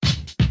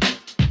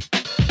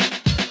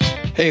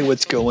Hey,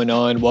 what's going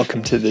on?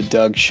 Welcome to the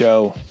Doug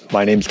Show.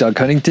 My name's Doug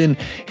Huntington,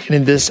 and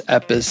in this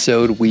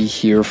episode, we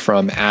hear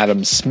from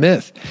Adam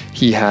Smith.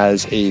 He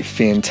has a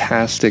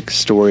fantastic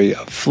story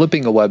of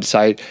flipping a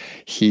website.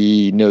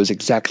 He knows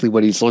exactly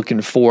what he's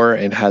looking for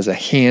and has a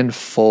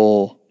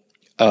handful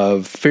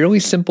of fairly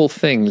simple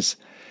things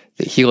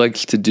that he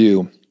likes to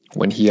do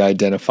when he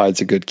identifies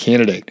a good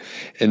candidate.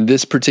 In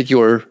this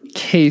particular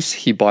case,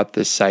 he bought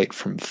this site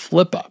from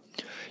Flippa.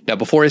 Now,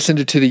 before I send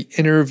it to the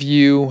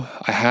interview,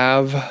 I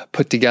have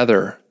put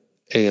together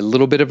a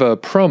little bit of a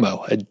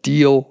promo, a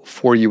deal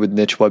for you with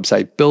Niche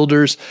Website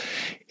Builders,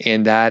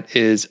 and that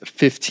is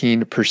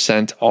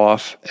 15%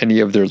 off any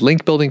of their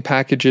link building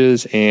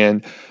packages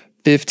and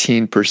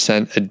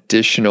 15%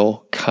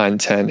 additional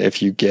content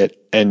if you get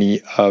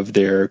any of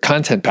their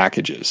content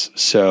packages.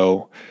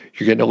 So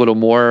you're getting a little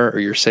more or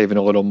you're saving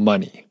a little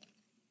money.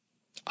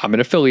 I'm an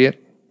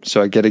affiliate,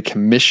 so I get a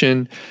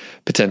commission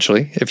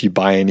potentially if you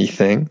buy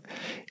anything.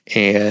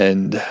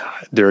 And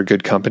they're a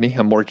good company.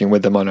 I'm working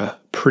with them on a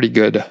pretty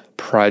good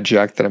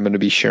project that I'm going to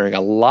be sharing a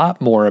lot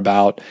more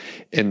about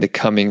in the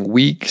coming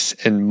weeks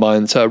and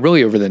months,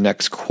 really over the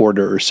next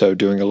quarter or so,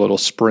 doing a little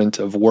sprint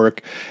of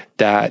work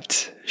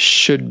that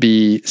should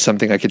be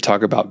something I could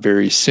talk about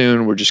very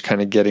soon. We're just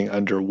kind of getting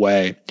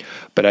underway.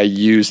 But I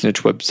use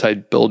Niche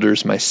Website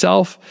Builders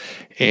myself,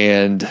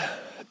 and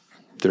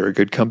they're a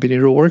good company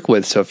to work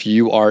with. So if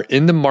you are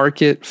in the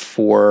market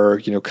for,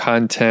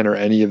 content or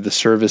any of the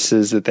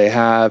services that they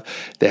have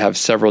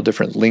several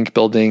different link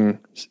building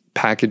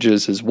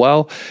packages as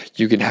well.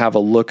 You can have a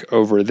look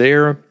over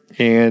there.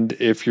 And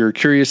if you're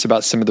curious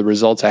about some of the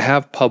results, I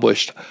have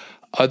published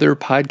other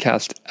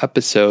podcast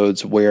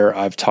episodes where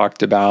I've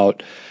talked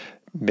about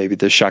maybe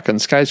the Shotgun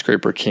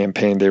Skyscraper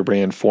campaign they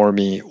ran for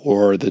me,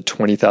 or the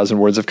 20,000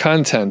 words of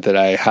content that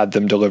I had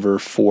them deliver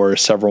for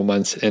several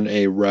months in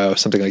a row,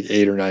 something like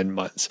 8 or 9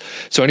 months.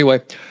 So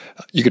anyway,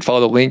 you could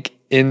follow the link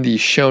in the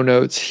show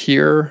notes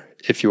here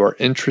if you are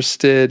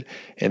interested.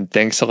 And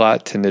thanks a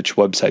lot to Niche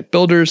Website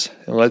Builders.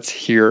 And let's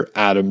hear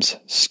Adam's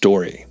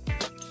story.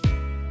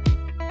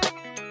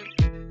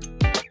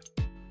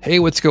 Hey,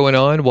 what's going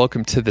on?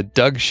 Welcome to the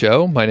Doug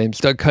Show. My name's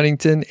Doug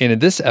Huntington, and in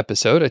this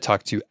episode, I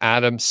talked to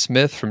Adam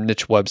Smith from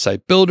Niche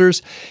Website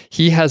Builders.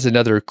 He has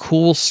another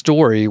cool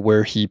story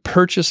where he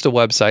purchased a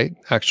website,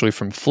 actually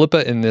from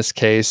Flippa in this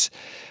case,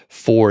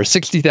 for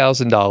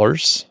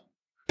 $60,000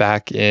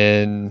 back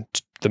in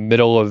the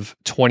middle of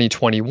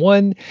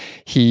 2021.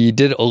 He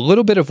did a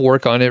little bit of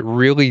work on it,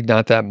 really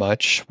not that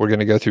much. We're going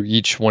to go through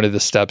each one of the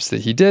steps that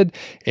he did.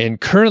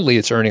 And currently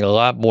it's earning a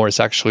lot more. It's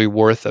actually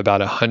worth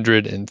about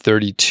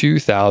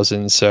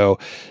 $132,000. So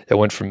it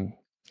went from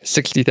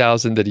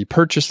 $60,000 that he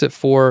purchased it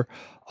for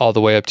all the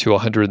way up to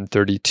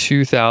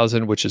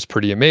 $132,000, which is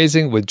pretty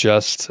amazing with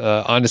just,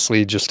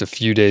 honestly, just a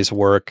few days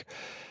work,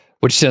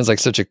 which sounds like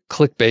such a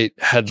clickbait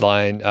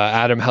headline.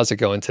 Adam, how's it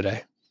going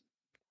today?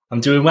 I'm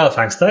doing well,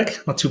 thanks, Doug.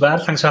 Not too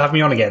bad. Thanks for having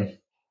me on again.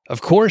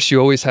 Of course, you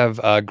always have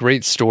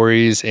great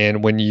stories.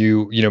 And when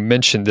you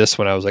mentioned this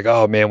one, I was like,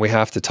 oh man, we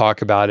have to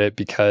talk about it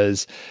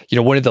because,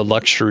 one of the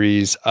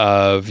luxuries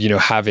of,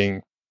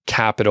 having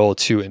capital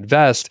to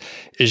invest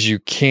is you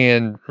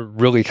can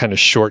really kind of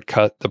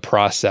shortcut the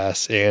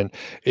process. And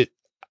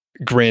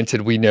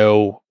granted, we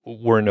know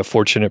we're in a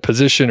fortunate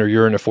position, or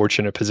you're in a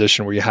fortunate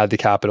position where you had the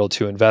capital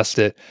to invest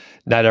it.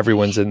 Not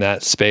everyone's in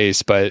that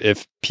space, but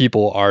if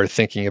people are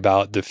thinking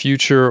about the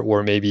future,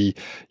 or maybe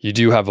you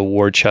do have a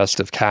war chest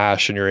of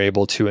cash and you're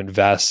able to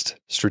invest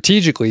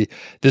strategically,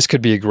 this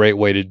could be a great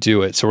way to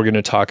do it. So we're going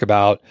to talk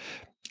about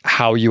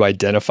how you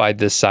identified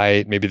this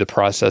site, maybe the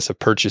process of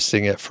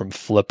purchasing it from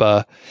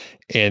Flippa,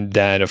 and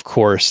then, of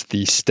course,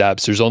 the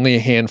steps. There's only a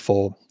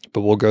handful, but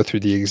we'll go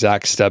through the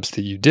exact steps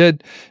that you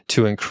did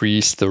to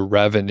increase the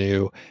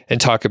revenue and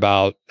talk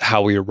about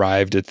how we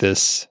arrived at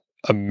this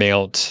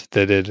amount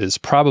that it is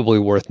probably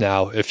worth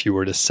now if you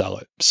were to sell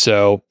it.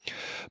 So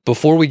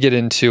before we get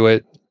into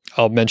it,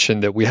 I'll mention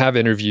that we have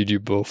interviewed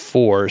you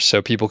before,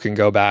 so people can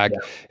go back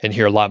and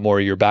hear a lot more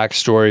of your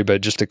backstory,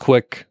 but just a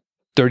quick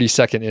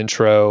 30-second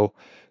intro.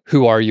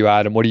 Who are you,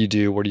 Adam? What do you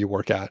do? Where do you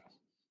work at?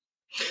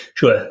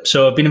 Sure.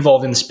 So I've been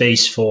involved in the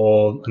space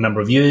for a number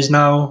of years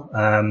now.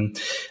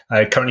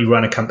 I currently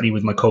run a company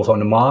with my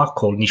co-founder, Mark,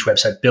 called Niche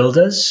Website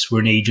Builders. We're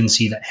an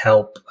agency that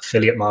help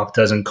affiliate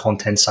marketers and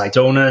content site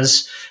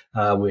owners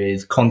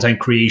with content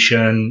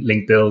creation,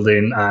 link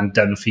building, and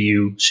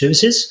done-for-you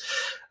services.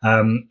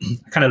 I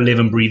kind of live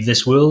and breathe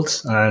this world.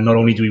 Not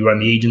only do we run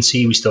the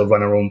agency, we still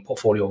run our own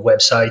portfolio of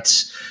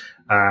websites.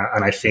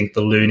 And I think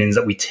the learnings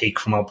that we take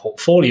from our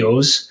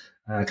portfolios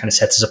kind of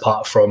sets us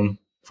apart from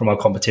our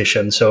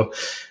competition. So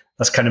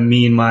that's kind of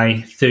me in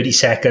my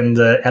 30-second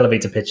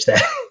elevator pitch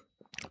there.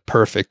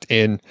 Perfect.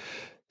 And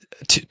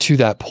to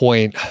that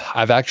point,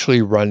 I've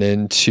actually run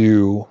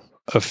into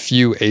a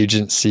few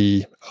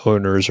agency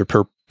owners or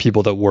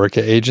people that work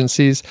at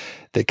agencies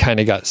that kind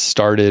of got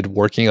started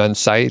working on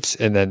sites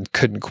and then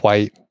couldn't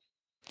quite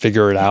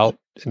figure it out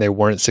and they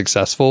weren't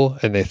successful,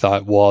 and they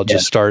thought, well, I'll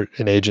just start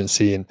an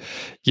agency, and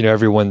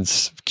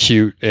everyone's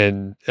cute,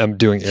 and I'm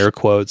doing air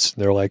quotes,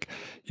 and they're like,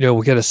 we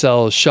got to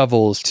sell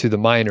shovels to the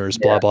miners,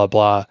 blah blah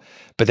blah,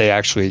 but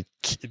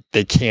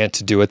they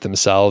can't do it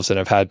themselves. And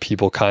I've had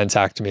people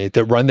contact me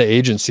that run the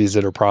agencies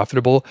that are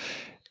profitable,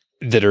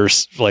 that are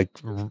like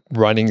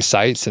running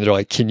sites, and they're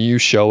like, can you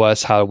show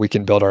us how we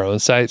can build our own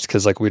sites,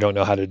 because like we don't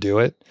know how to do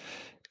it.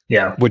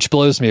 Yeah. Which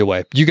blows me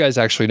away. You guys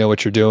actually know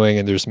what you're doing,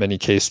 and there's many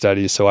case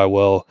studies. So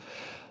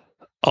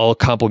I'll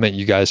compliment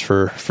you guys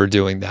for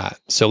doing that.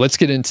 So let's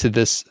get into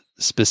this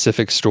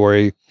specific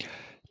story.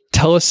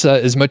 Tell us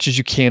as much as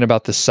you can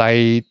about the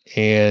site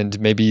and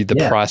maybe the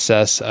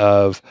process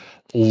of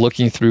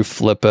looking through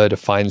Flippa to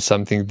find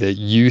something that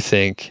you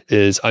think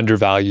is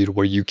undervalued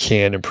where you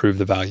can improve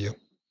the value.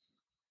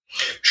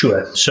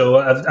 Sure. So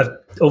I've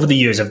over the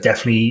years, I've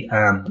definitely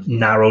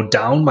narrowed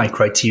down my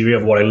criteria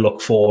of what I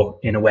look for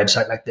in a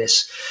website like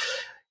this.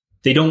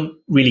 They don't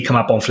really come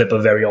up on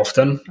Flippa very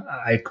often.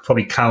 I could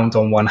probably count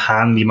on one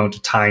hand the amount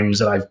of times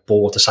that I've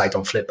bought a site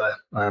on Flippa.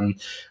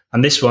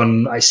 And this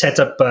one, I set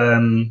up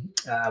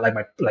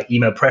my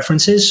email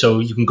preferences. So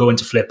you can go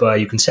into Flippa,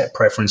 you can set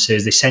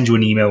preferences. They send you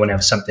an email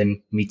whenever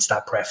something meets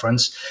that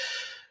preference.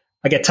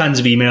 I get tons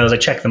of emails. I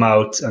check them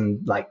out,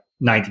 and like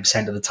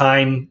 90% of the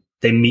time,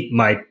 they meet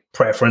my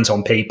preference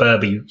on paper,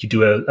 but you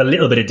do a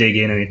little bit of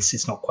digging, and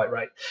it's not quite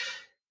right.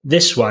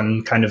 This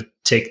one kind of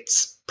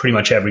ticked pretty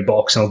much every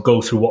box, and I'll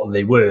go through what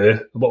they were,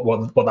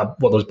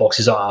 what those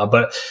boxes are.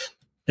 But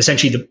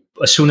essentially,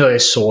 as soon as I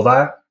saw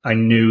that, I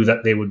knew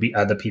that there would be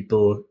other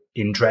people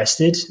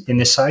interested in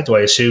this site, or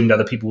I assumed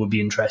other people would be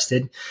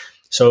interested.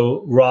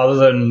 So rather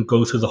than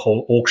go through the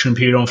whole auction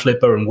period on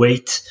Flippa and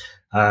wait,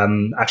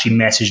 actually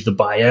messaged the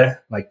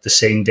buyer like the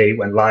same day it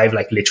went live,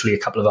 like literally a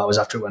couple of hours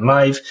after it went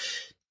live.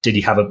 Did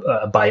he have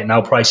a buy it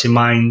now price in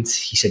mind?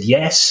 He said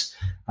yes.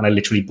 And I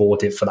literally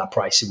bought it for that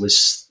price.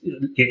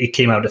 It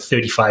came out at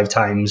 35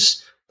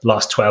 times the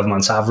last 12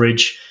 months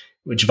average,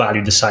 which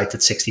valued the site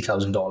at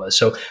 $60,000.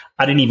 So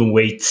I didn't even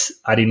wait.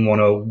 I didn't want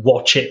to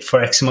watch it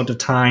for X amount of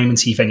time and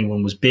see if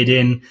anyone was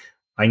bidding.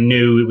 I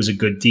knew it was a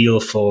good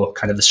deal for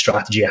kind of the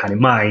strategy I had in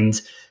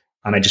mind.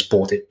 And I just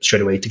bought it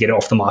straight away to get it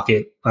off the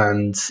market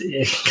and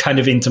kind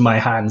of into my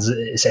hands,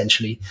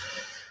 essentially.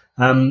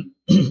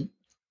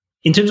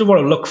 In terms of what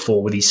I look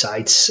for with these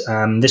sites,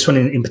 this one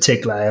in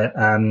particular,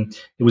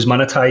 it was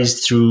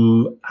monetized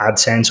through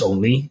AdSense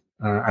only.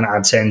 And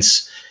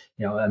AdSense,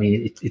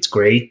 it's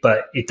great,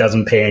 but it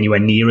doesn't pay anywhere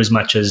near as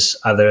much as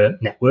other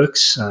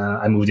networks.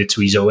 I moved it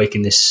to Ezoic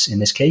in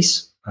this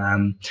case.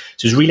 So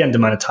it was really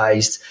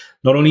under-monetized.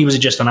 Not only was it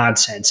just on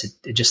AdSense,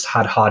 it just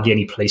had hardly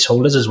any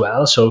placeholders as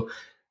well. So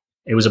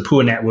it was a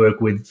poor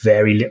network with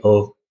very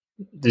little.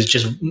 It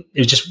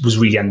just was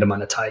really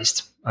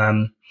under-monetized.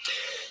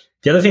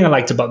 The other thing I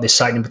liked about this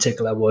site in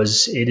particular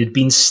was it had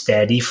been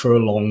steady for a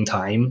long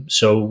time.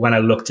 So when I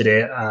looked at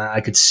it,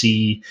 I could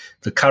see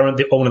the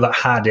owner that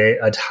had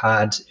it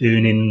had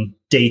earning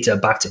data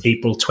back to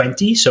April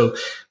 20. So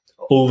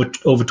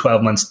over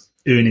 12 months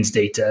earnings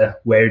data,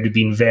 where it had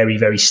been very,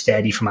 very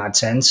steady from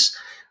AdSense.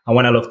 And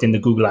when I looked in the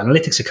Google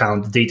Analytics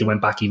account, the data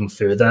went back even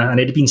further, and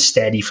it had been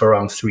steady for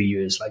around 3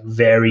 years, like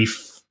very,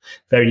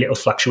 very little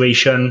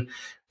fluctuation.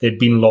 There'd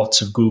been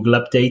lots of Google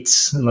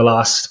updates in the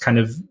last kind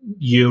of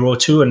year or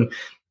two, and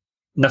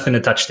nothing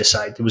had touched the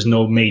site. There was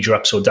no major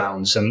ups or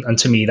downs. And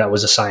to me, that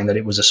was a sign that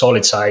it was a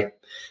solid site,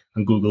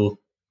 and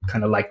Google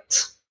kind of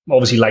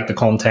obviously liked the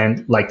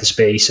content, liked the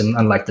space,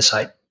 and liked the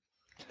site.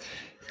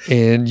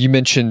 And you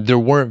mentioned there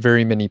weren't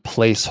very many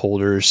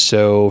placeholders.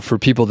 So for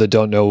people that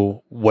don't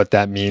know what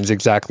that means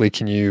exactly,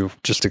 can you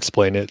just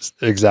explain it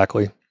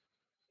exactly?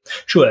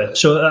 Sure.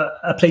 So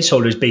a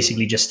placeholder is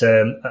basically just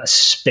a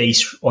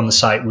space on the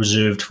site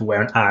reserved for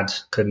where an ad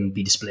can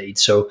be displayed.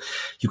 So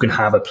you can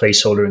have a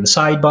placeholder in the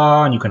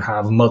sidebar, and you can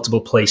have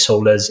multiple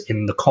placeholders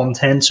in the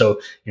content. So,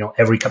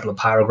 every couple of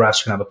paragraphs,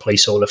 you can have a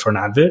placeholder for an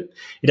advert.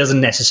 It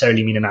doesn't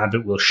necessarily mean an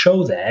advert will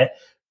show there,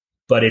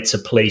 but it's a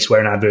place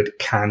where an advert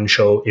can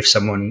show if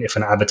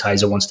an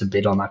advertiser wants to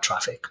bid on that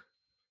traffic.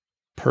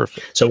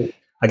 Perfect. So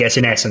I guess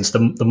in essence, the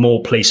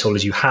more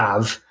placeholders you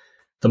have,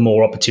 the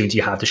more opportunity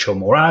you have to show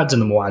more ads, and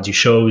the more ads you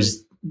show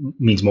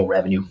means more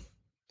revenue.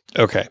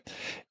 Okay.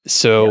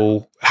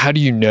 So how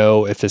do you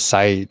know if a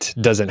site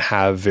doesn't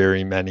have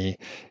very many?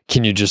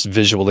 Can you just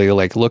visually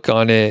look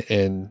on it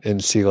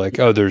and see there's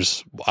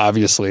a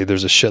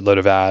shitload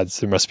of ads.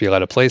 There must be a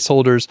lot of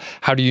placeholders.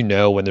 How do you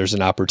know when there's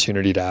an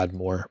opportunity to add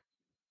more?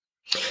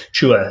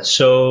 Sure.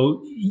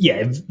 So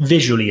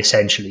visually,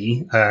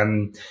 essentially,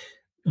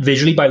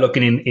 visually by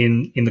looking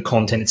in the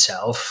content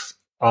itself.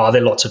 Are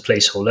there lots of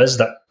placeholders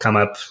that come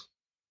up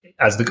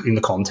in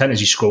the content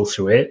as you scroll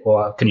through it?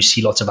 Or can you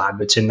see lots of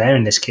adverts in there?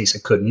 In this case, I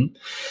couldn't.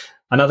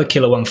 Another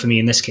killer one for me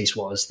in this case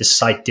was this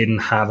site didn't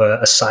have a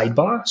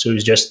sidebar. So it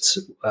was just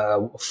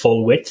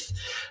full width.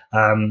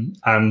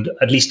 And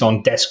at least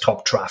on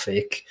desktop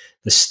traffic,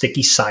 the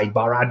sticky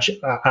sidebar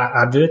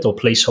advert or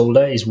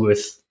placeholder is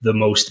worth the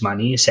most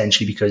money,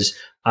 essentially because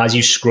as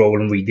you scroll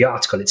and read the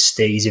article, it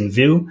stays in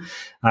view.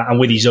 And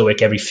with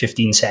Ezoic, every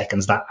 15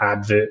 seconds, that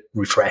advert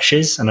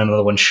refreshes and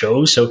another one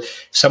shows. So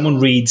if someone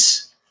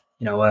reads,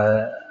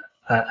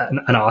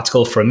 an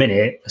article for a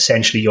minute,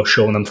 essentially you're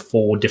showing them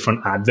 4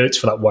 different adverts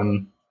for that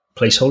one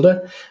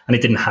placeholder, and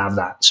it didn't have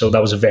that. So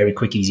that was a very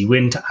quick, easy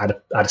win to add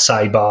a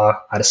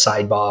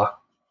sidebar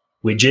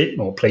widget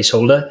or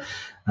placeholder,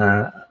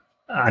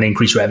 and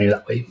increase revenue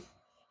that way.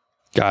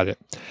 Got it.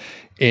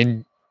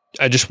 And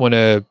I just want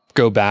to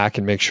go back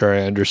and make sure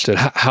I understood.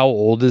 How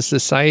old is the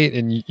site?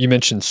 And you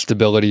mentioned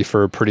stability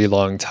for a pretty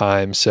long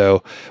time.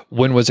 So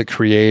when was it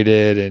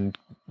created? And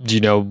do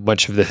you know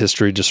much of the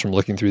history just from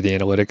looking through the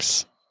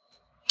analytics?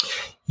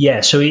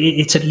 Yeah, so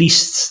it's at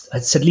least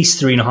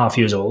 3.5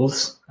 years old.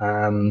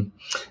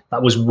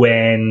 That was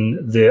when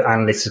the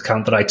analytics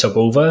account that I took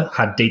over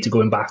had data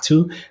going back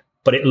to,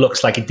 but it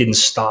looks like it didn't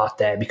start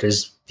there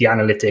because the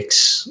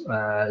analytics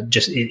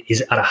just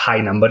is at a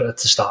high number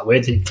to start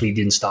with. It clearly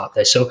didn't start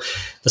there. So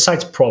the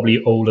site's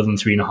probably older than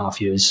 3.5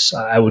 years.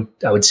 I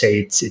would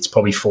say it's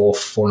probably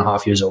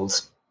 4.5 years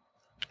old.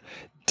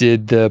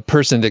 Did the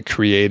person that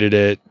created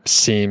it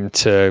seem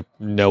to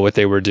know what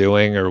they were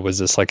doing, or was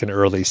this like an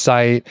early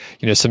site?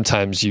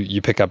 Sometimes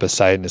you pick up a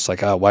site and it's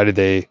like, oh, why did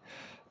they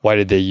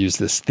use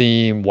this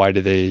theme? Why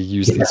did they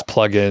use these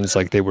plugins?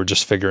 Like they were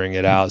just figuring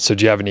it out. So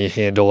do you have any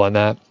handle on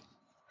that?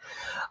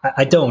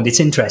 I don't. It's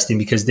interesting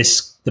because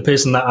the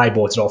person that I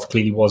bought it off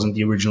clearly wasn't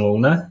the original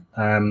owner.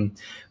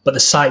 But the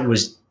site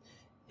was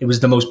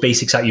the most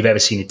basic site you've ever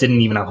seen. It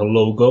didn't even have a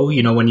logo.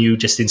 When you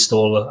just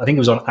install, I think it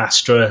was on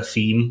Astra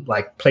theme,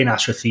 like plain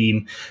Astra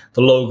theme.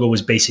 The logo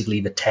was basically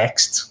the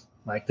text,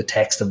 like the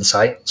text of the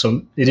site. So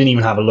it didn't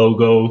even have a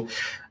logo.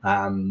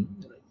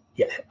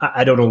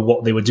 I don't know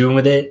what they were doing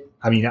with it.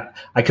 I mean,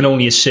 I can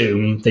only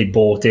assume they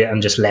bought it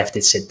and just left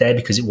it sit there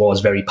because it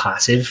was very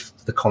passive.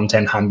 The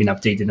content hadn't been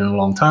updated in a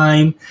long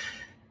time,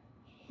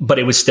 but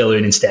it was still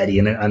earning steady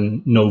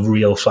and no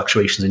real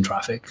fluctuations in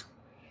traffic.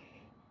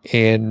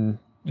 And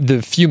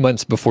the few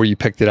months before you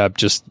picked it up,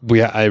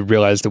 I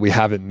realized that we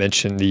haven't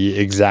mentioned the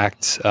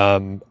exact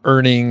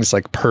earnings,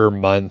 like per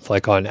month,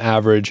 like on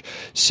average.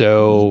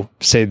 So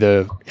say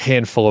the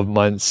handful of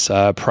months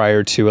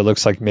prior to, it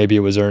looks like maybe it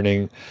was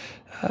earning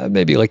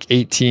maybe like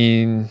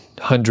 $1,800,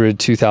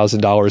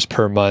 $2,000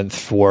 per month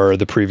for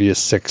the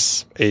previous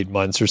 6-8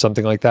 months or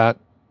something like that.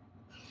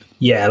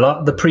 Yeah,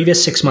 the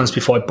previous 6 months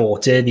before I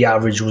bought it, the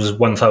average was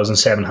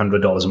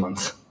 $1,700 a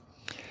month.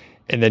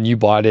 And then you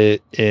bought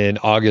it in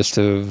August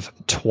of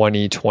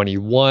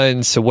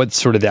 2021. So what's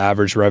sort of the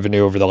average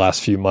revenue over the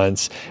last few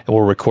months? And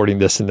we're recording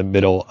this in the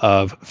middle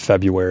of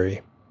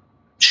February.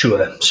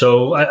 Sure.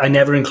 So I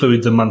never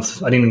include the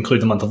month. I didn't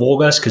include the month of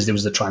August because there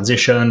was the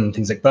transition and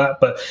things like that.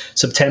 But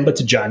September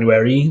to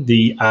January,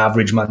 the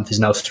average month is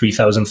now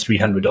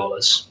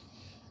 $3,300.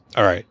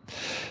 All right.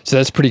 So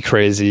that's pretty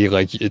crazy.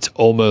 Like it's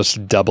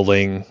almost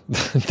doubling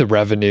the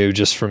revenue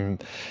just from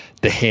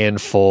the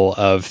handful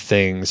of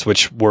things,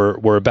 which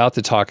we're about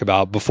to talk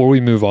about. Before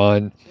we move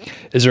on,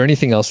 is there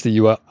anything else that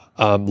you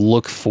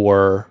look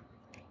for?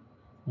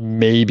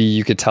 Maybe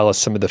you could tell us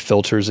some of the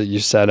filters that you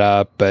set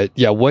up, but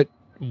yeah, what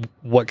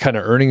kind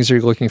of earnings are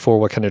you looking for?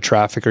 What kind of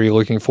traffic are you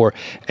looking for?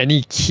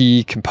 Any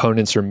key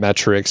components or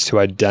metrics to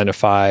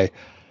identify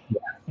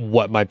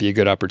what might be a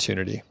good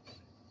opportunity?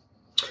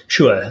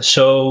 Sure.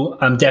 So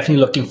I'm definitely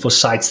looking for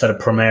sites that are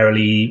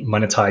primarily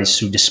monetized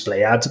through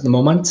display ads at the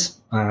moment.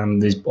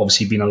 There's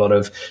obviously been a lot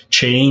of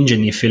change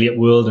in the affiliate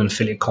world and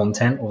affiliate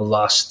content over the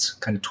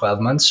last kind of 12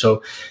 months.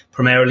 So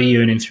primarily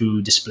earning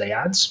through display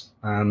ads.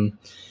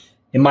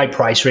 In my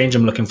price range,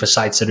 I'm looking for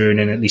sites that are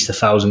earning at least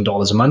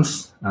 $1,000 a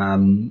month.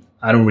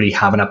 I don't really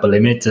have an upper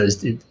limit.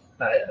 I'm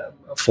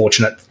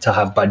fortunate to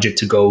have budget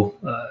to go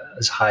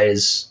as high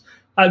as,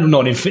 I'm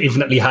not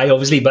infinitely high,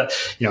 obviously, but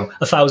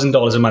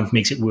 $1,000 a month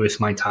makes it worth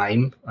my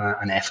time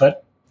and effort.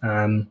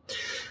 And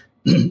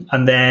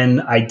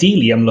then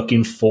ideally, I'm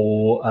looking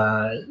for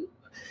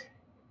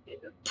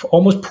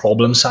almost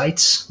problem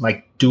sites,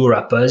 like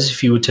doer-uppers.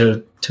 If you were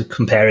to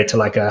compare it to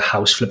like a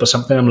house flip or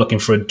something, I'm looking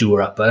for a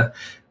doer-upper.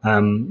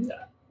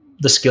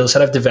 The skill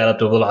set I've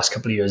developed over the last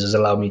couple of years has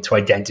allowed me to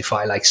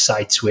identify like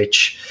sites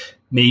which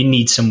may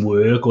need some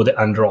work, or they're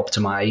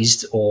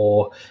under-optimized,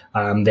 or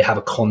they have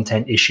a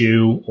content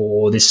issue,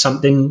 or there's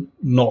something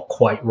not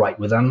quite right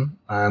with them.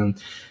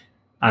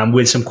 And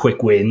with some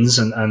quick wins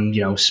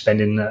and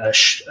spending a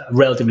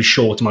relatively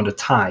short amount of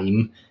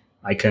time,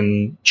 I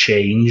can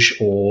change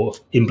or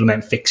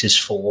implement fixes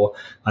for,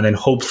 and then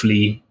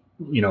hopefully,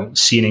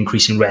 see an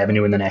increase in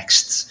revenue in the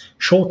next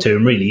short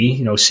term,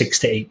 really, 6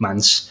 to 8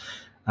 months.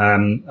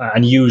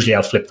 And usually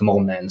I'll flip them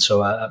on then.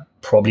 So I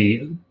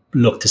probably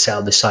look to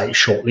sell the site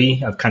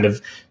shortly. I've kind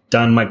of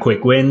done my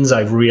quick wins.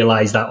 I've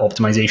realized that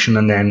optimization,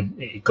 and then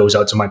it goes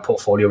out to my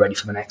portfolio ready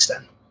for the next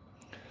then.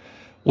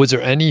 Was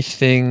there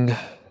anything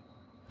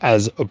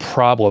as a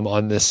problem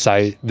on this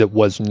site that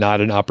was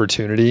not an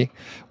opportunity,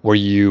 where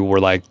you were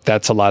like,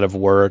 that's a lot of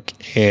work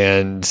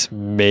and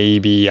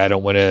maybe I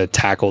don't want to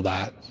tackle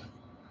that?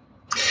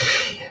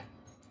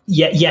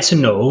 Yeah, yes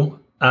and no.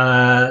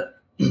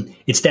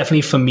 It's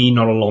definitely for me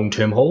not a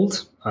long-term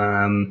hold.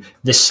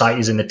 This site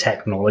is in the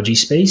technology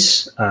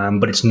space,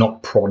 but it's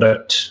not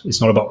product.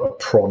 It's not about a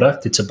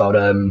product. It's about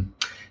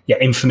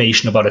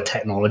information about a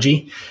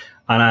technology.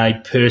 And I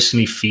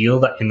personally feel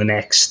that in the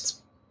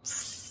next,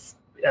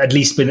 at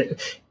least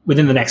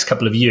within the next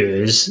couple of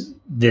years,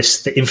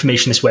 the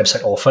information this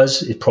website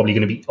offers is probably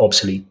going to be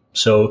obsolete.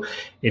 So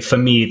for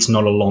me, it's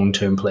not a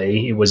long-term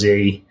play. It was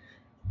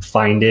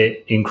find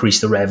it,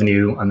 increase the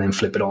revenue, and then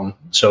flip it on.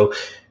 So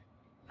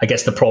I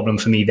guess the problem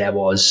for me there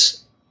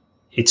was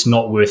it's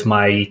not worth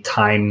my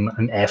time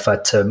and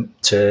effort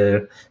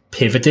to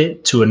pivot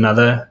it to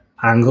another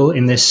angle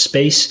in this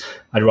space.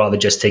 I'd rather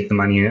just take the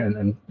money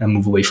and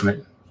move away from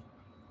it.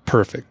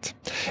 Perfect.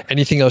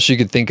 Anything else you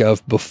could think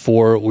of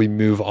before we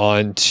move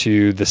on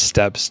to the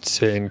steps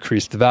to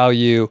increase the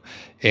value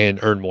and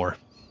earn more?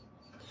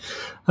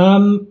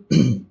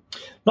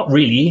 Not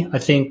really. I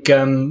think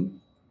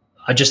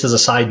just as a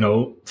side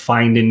note,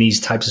 finding these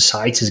types of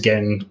sites is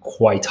getting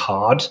quite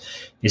hard.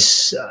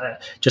 It's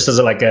just as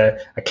a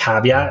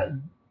caveat,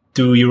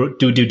 do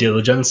due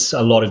diligence,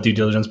 a lot of due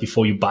diligence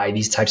before you buy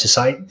these types of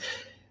site.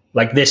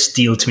 Like this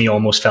deal to me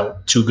almost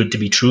felt too good to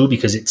be true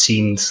because it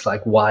seemed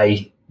like,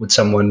 why would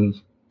someone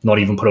not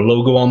even put a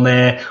logo on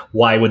there?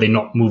 Why would they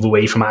not move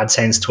away from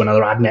AdSense to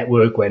another ad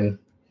network when,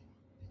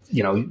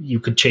 you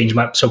could change them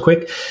up so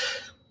quick?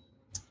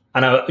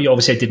 And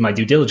obviously I did my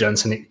due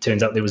diligence and it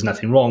turns out there was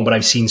nothing wrong, but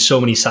I've seen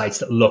so many sites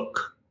that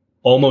look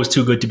almost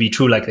too good to be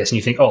true like this. And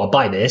you think, oh, I'll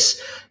buy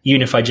this,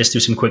 even if I just do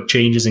some quick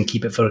changes and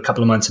keep it for a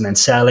couple of months and then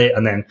sell it,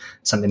 and then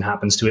something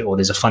happens to it or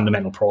there's a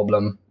fundamental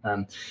problem.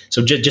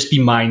 So just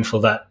be mindful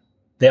that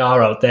they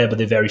are out there, but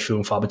they're very few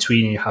and far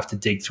between, and you have to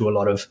dig through a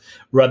lot of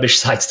rubbish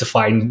sites to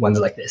find ones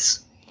like this.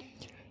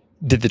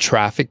 Did the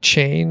traffic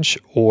change,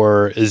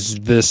 or is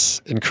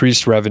this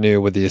increased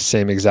revenue with the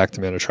same exact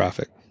amount of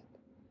traffic?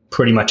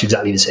 Pretty much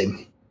exactly the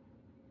same.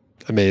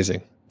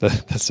 Amazing.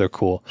 That's so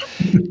cool.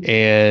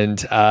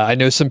 And I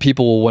know some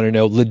people will want to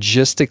know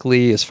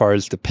logistically, as far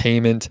as the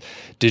payment,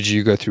 did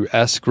you go through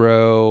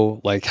escrow?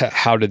 Like,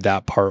 how did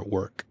that part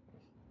work?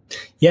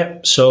 Yeah,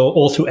 so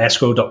all through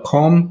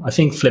escrow.com. I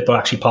think Flipper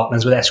actually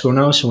partners with escrow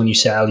now, so when you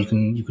sell, you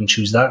can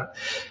choose that.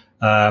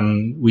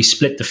 We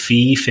split the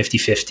fee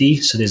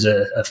 50-50, so there's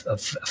a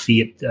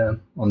fee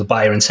on the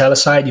buyer and seller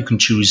side. You can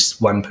choose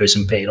one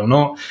person paid or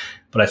not,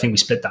 but I think we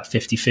split that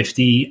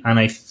 50-50, and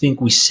I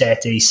think we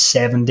set a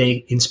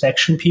 7-day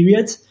inspection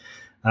period,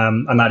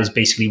 and that is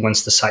basically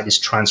once the site is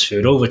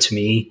transferred over to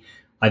me,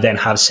 I then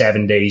have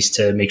 7 days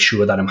to make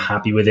sure that I'm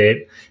happy with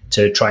it,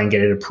 to try and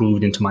get it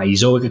approved into my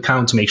Ezoic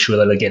account, to make sure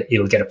that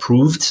it'll get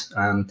approved.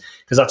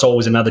 Because that's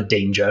always another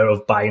danger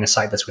of buying a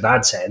site that's with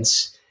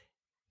AdSense.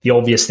 The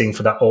obvious thing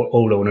for that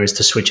old owner is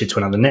to switch it to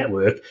another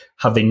network.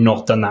 Have they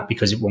not done that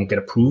because it won't get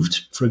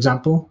approved, for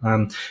example?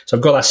 So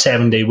I've got that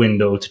 7-day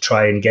window to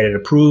try and get it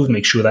approved,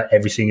 make sure that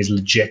everything is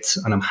legit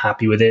and I'm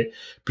happy with it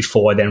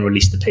before I then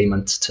release the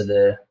payment to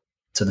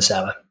the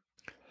seller.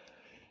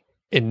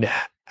 And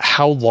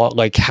how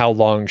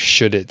long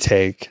should it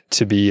take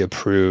to be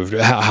approved?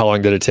 How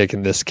long did it take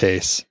in this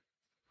case?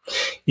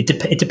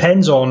 It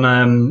depends on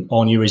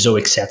your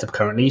Ezoic setup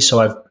currently. So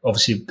I've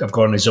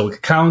got an Ezoic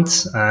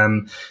account.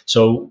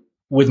 So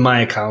with my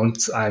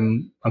account,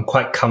 I'm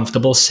quite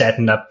comfortable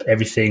setting up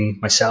everything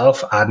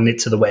myself, adding it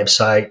to the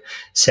website,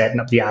 setting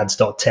up the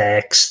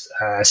ads.txt,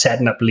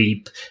 setting up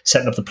Leap,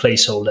 setting up the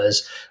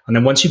placeholders. And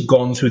then once you've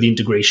gone through the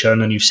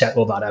integration and you've set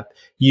all that up,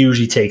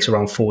 usually takes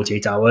around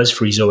 48 hours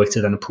for Ezoic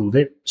to then approve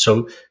it.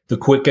 So the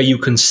quicker you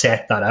can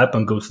set that up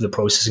and go through the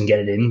process and get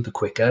it in, the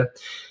quicker.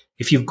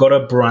 If you've got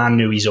a brand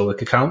new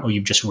Ezoic account or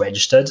you've just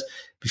registered,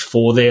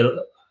 before they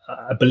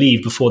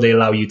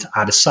allow you to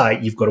add a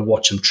site, you've got to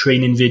watch some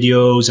training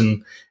videos,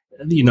 and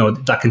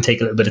that can take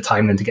a little bit of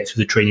time then to get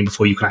through the training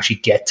before you can actually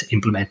get to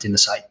implementing the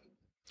site.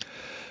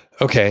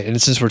 Okay, and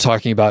since we're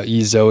talking about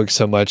Ezoic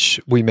so much,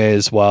 we may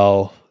as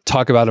well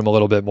talk about them a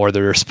little bit more.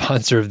 They're a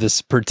sponsor of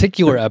this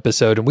particular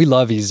episode, and we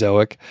love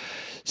Ezoic.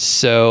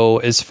 So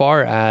as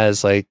far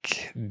as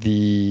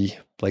the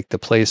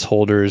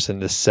placeholders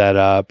and the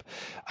setup,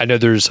 I know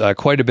there's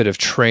quite a bit of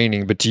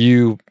training, but do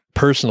you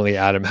personally,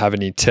 Adam, have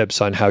any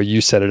tips on how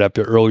you set it up?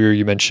 Earlier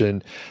you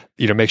mentioned,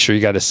 make sure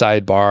you got a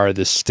sidebar.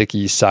 The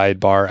sticky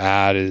sidebar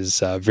ad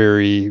is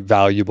very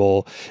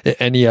valuable.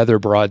 Any other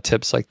broad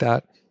tips like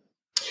that?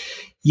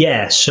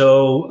 Yeah,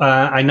 so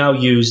I now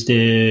use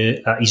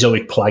the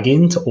Ezoic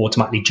plugin to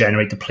automatically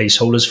generate the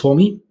placeholders for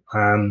me.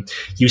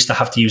 Used to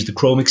have to use the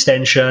Chrome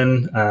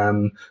extension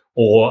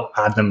or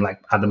add them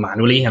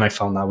manually, and I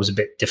found that was a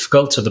bit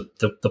difficult. So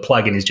the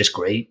plugin is just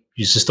great.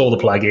 You just install the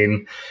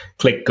plugin,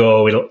 click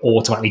go, it'll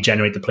automatically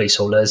generate the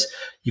placeholders.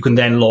 You can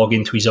then log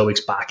into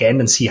Ezoic's backend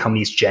and see how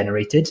many it's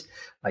generated.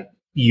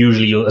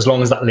 Usually, as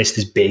long as that list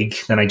is big,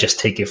 then I just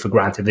take it for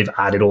granted they've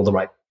added all the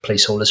right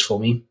placeholders for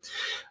me.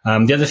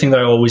 The other thing that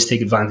I always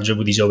take advantage of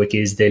with Ezoic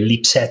is their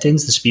Leap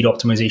settings, the speed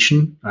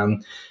optimization.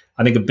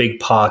 I think a big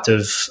part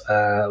of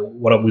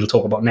what we'll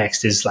talk about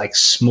next is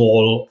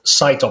small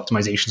site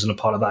optimizations, and a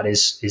part of that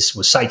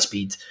was site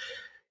speed.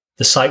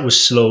 the site was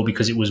slow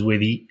because it was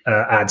with the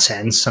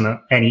AdSense, and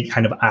any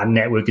kind of ad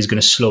network is going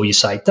to slow your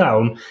site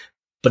down.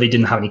 But they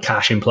didn't have any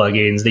caching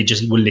plugins. They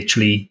just were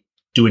literally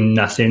doing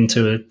nothing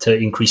to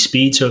increase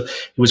speed. So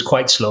it was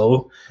quite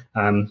slow.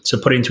 So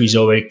put it into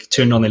Ezoic,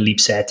 turned on the Leap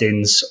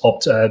settings,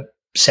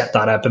 set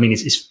that up. I mean,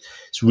 it's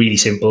really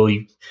simple.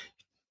 You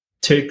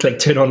click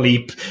turn on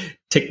Leap,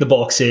 tick the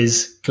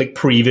boxes, click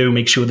preview,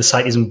 make sure the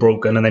site isn't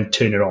broken, and then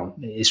turn it on.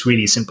 It's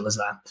really as simple as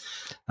that.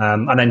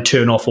 And then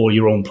turn off all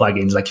your own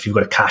plugins. Like if you've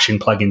got a caching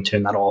plugin,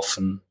 turn that off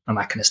and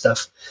that kind of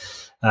stuff.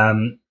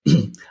 And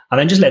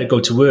then just let it go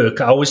to work.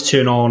 I always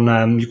turn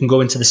on, you can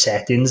go into the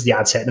settings, the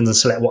ad settings, and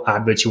select what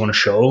adverts you want to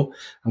show.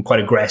 I'm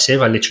quite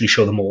aggressive. I literally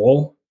show them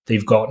all.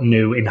 They've got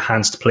new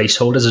enhanced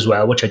placeholders as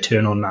well, which I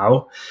turn on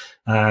now.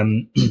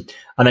 And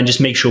then just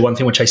make sure, one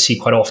thing which I see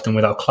quite often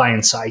with our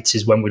client sites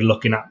is when we're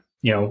looking at,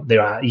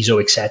 their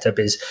Ezoic setup,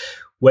 is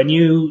when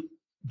you,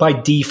 by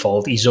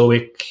default, in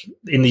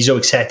the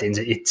Ezoic settings,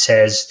 it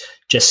says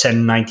just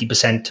send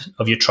 90%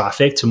 of your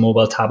traffic to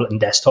mobile, tablet, and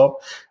desktop.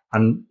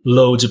 And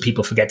loads of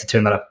people forget to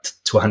turn that up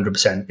to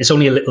 100%. It's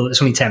only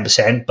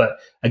 10%, but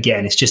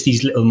again, it's just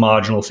these little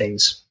marginal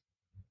things.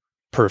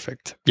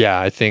 Perfect. Yeah,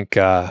 I think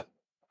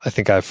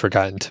I've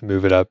forgotten to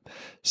move it up.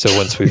 So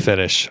once we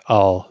finish,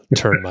 I'll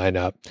turn mine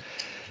up.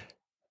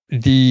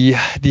 The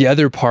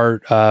other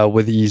part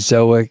with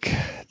Ezoic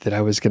that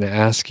I was going to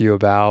ask you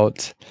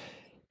about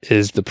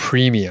is the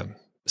premium.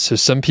 So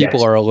some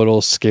people are a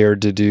little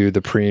scared to do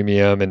the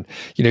premium, and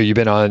you've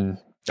been on.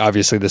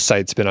 Obviously, the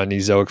site's been on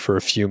Ezoic for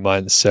a few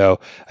months, so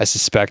I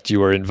suspect you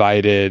were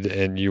invited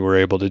and you were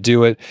able to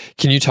do it.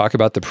 Can you talk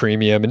about the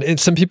premium? And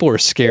some people are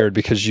scared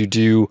because you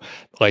do,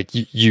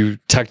 you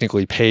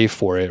technically pay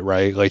for it,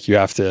 right? Like you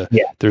have to,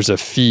 there's a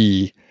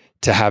fee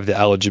to have the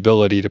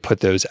eligibility to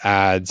put those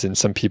ads. And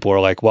some people are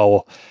like,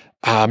 well,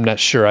 I'm not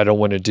sure, I don't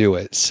want to do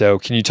it. So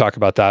can you talk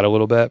about that a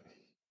little bit?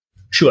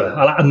 Sure.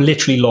 I'm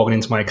literally logging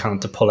into my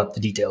account to pull up the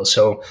details.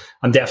 So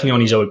I'm definitely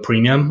on Ezoic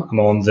Premium. I'm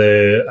on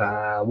the,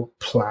 what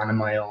plan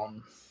am I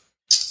on?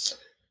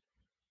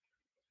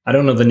 I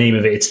don't know the name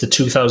of it. It's the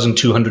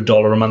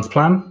 $2,200 a month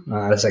plan.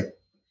 It's like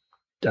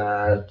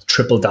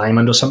triple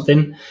diamond or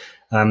something.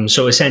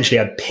 So essentially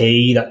I'd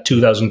pay that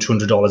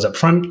 $2,200 up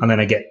front, and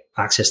then I get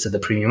access to the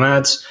premium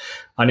ads.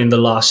 And in the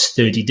last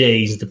 30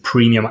 days, the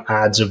premium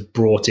ads have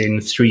brought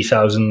in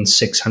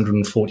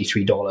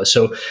 $3,643.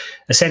 So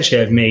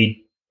essentially I've made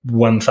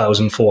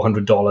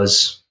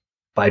 $1,400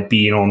 by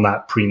being on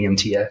that premium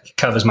tier. It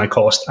covers my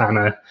cost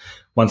and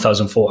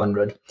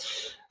 $1,400.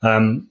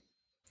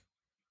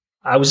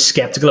 I was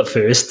skeptical at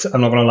first,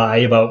 I'm not going to lie,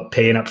 about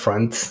paying up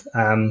front.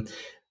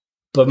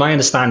 But my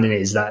understanding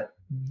is that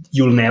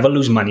you'll never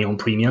lose money on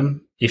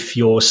premium. If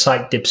your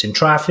site dips in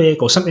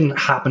traffic or something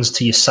happens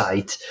to your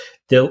site,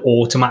 they'll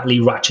automatically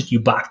ratchet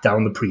you back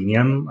down the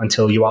premium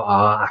until you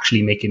are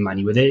actually making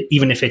money with it,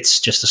 even if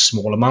it's just a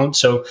small amount.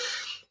 So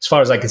as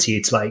far as I can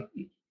see,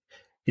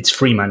 it's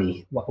free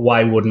money.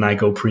 Why wouldn't I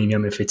go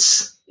premium if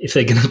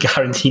they're going to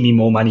guarantee me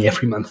more money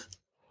every month?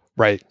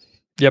 Right.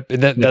 Yep.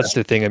 And that's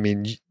the thing. I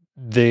mean,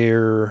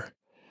 it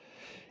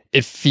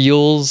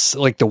feels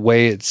like the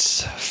way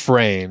it's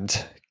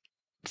framed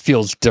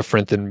feels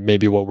different than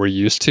maybe what we're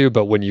used to.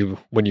 But when you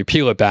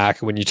peel it back,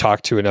 when you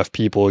talk to enough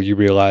people, you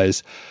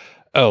realize,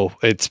 oh,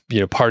 it's,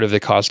 part of the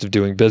cost of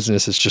doing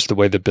business is just the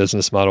way the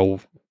business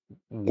model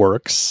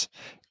works.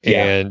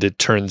 Yeah. And it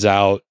turns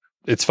out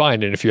it's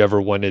fine. And if you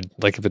ever wanted,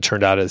 if it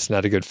turned out it's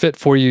not a good fit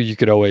for you, you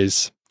could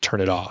always turn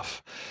it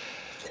off.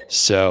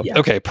 So,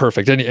 Okay,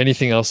 perfect.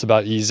 Anything else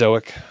about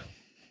Ezoic?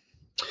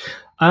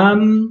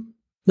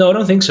 No, I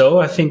don't think so.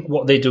 I think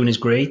what they're doing is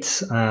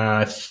great.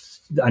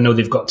 I know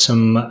they've got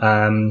some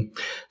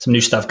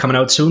new stuff coming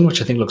out soon,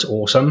 which I think looks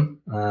awesome.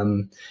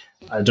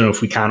 I don't know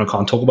if we can or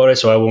can't talk about it,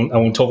 so I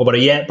won't talk about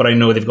it yet, but I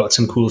know they've got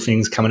some cool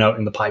things coming out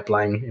in the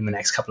pipeline in the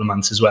next couple of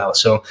months as well.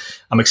 So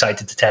I'm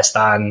excited to test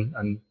that,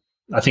 and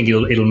I think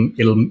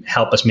it'll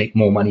help us make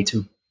more money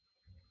too.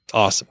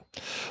 Awesome.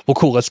 Well,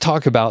 cool. Let's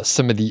talk about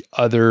some of the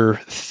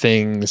other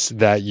things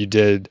that you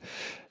did.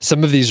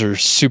 Some of these are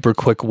super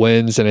quick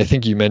wins, and I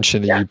think you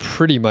mentioned that you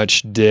pretty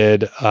much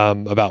did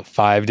about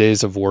 5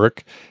 days of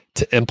work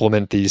to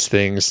implement these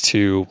things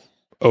to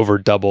over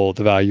double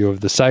the value of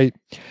the site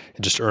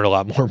and just earn a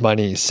lot more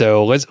money.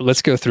 So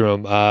let's go through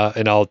them,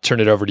 and I'll turn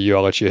it over to you.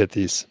 I'll let you hit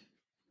these.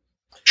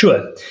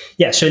 Sure.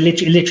 Yeah. So it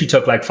literally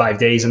took 5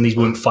 days, and these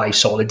weren't 5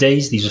 solid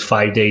days. These were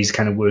 5 days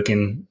kind of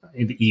working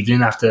in the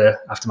evening after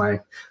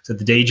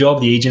the day job,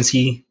 the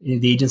agency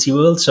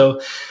world. So,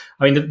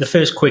 I mean, the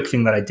first quick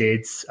thing that I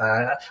did,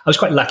 I was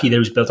quite lucky that it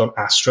was built on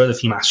Astra, the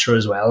theme Astra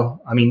as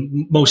well. I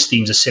mean, most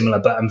themes are similar,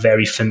 but I'm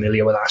very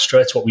familiar with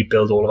Astra. It's what we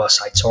build all of our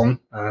sites on.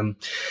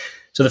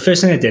 So the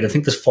first thing I did, I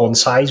think the font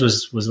size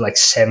was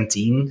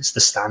 17. It's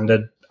the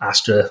standard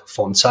Astra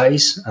font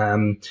size,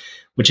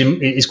 which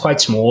is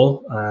quite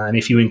small. And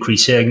if you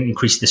increase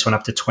this one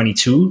up to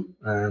 22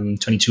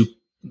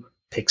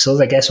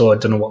 pixels, I guess, or I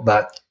don't know what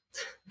that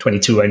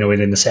 22, I know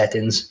it in the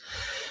settings.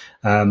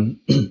 And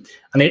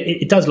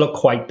it does look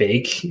quite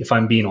big, if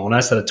I'm being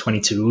honest, at a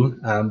 22.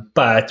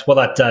 But what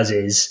that does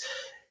is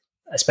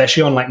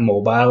especially on like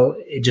mobile,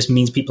 it just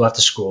means people have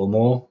to scroll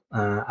more,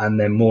 and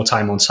then more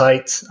time on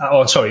site.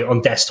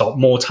 On desktop,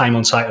 more time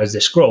on site as they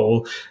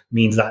scroll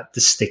means that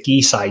the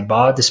sticky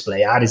sidebar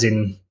display ad is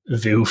in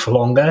view for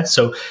longer.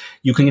 So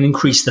you can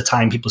increase the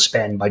time people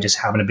spend by just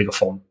having a bigger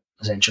font,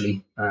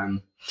 essentially.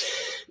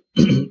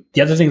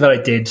 The other thing that I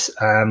did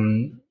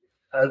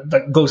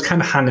that goes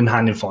kind of hand in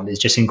hand in font is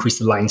just increase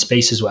the line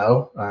space as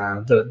well.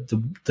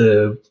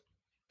 The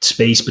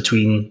space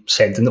between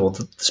sentence, or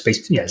the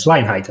space, it's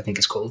line height, I think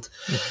it's called.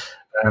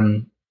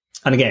 And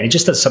again, it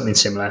just does something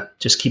similar,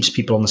 just keeps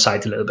people on the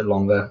site a little bit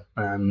longer.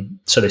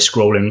 So they're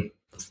scrolling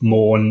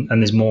more, and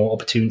there's more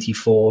opportunity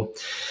for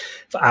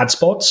ad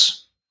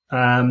spots.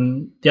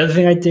 The other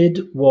thing I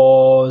did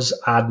was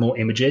add more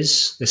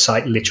images. The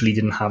site literally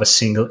didn't have a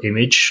single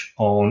image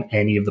on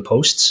any of the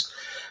posts.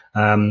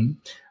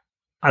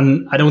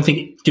 And I don't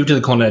think, due to the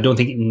content, I don't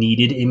think it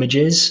needed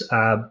images.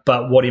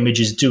 But what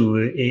images do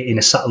in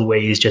a subtle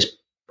way is just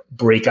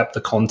break up the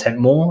content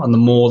more. And the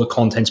more the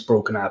content's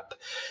broken up,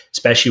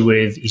 especially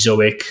with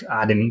Ezoic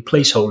adding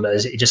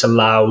placeholders, it just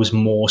allows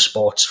more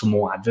spots for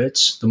more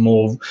adverts. The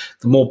more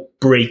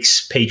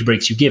page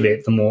breaks you give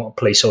it, the more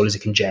placeholders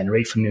it can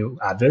generate for new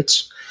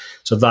adverts.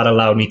 So that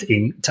allowed me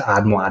to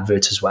add more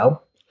adverts as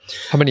well.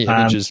 How many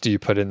images do you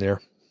put in there?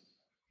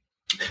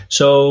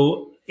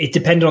 So it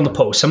depended on the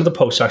post. Some of the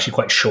posts are actually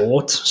quite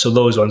short, so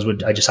those ones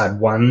I just add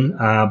one.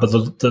 But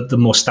the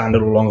more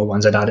standard or longer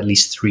ones, I'd add at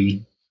least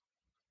 3.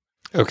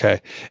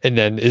 Okay, and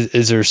then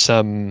is there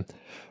some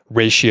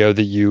ratio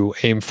that you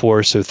aim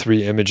for? So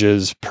 3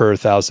 images per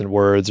 1,000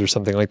 words, or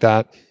something like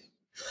that?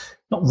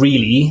 Not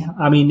really.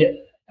 I mean,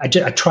 I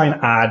try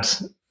and add,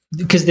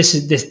 because this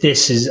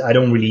is I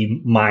don't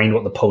really mind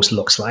what the post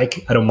looks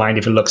like. I don't mind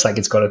if it looks like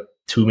it's got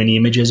too many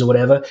images or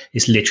whatever.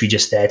 It's literally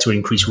just there to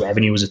increase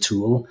revenue as a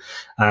tool.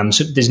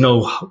 So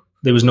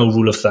there was no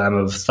rule of thumb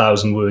of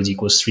 1,000 words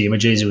equals 3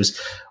 images. It was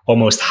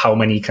almost how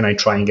many can I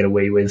try and get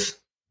away with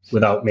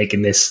without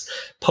making this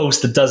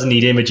post that doesn't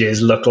need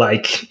images look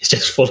like it's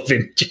just full of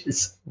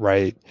images.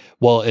 Right.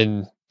 Well,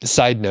 and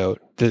side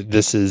note,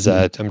 this is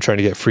I'm trying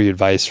to get free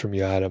advice from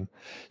you, Adam.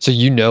 So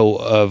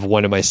of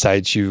one of my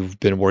sites, you've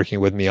been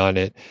working with me on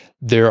it.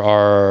 There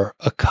are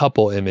a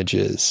couple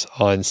images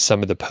on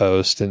some of the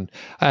posts, and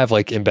I have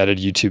like embedded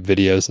YouTube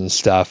videos and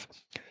stuff.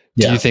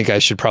 Yeah. Do you think I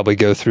should probably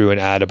go through and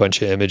add a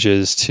bunch of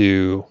images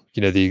to,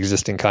 the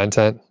existing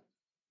content?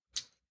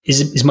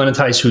 Is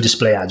monetized through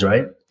display ads,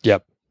 right?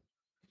 Yep.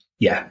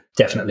 Yeah,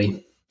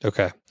 definitely.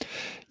 Okay.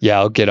 Yeah,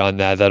 I'll get on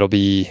that. That'll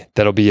be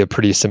a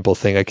pretty simple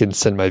thing. I can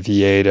send my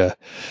VA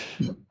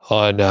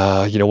on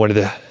one of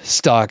the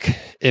stock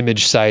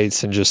image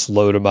sites and just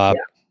load them up.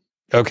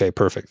 Yeah. Okay,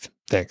 perfect.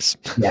 Thanks.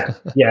 Yeah.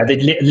 They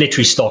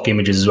literally stock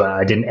images as well.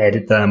 I didn't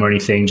edit them or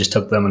anything. Just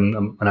took them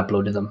and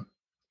uploaded them.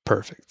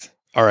 Perfect.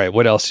 All right.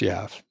 What else do you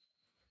have?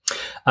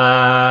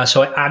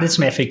 So I added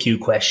some FAQ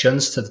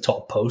questions to the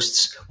top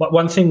posts.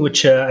 One thing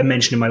which I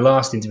mentioned in my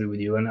last interview with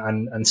you,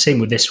 and same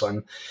with this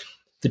one,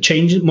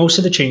 most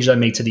of the changes I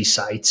made to these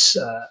sites,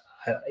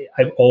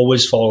 I've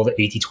always followed the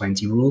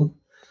 80-20 rule.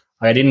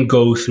 I didn't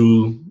go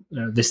through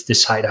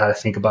this site had, I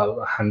think, about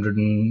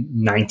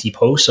 190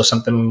 posts or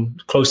something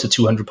close to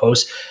 200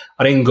 posts.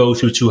 I didn't go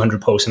through 200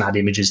 posts and add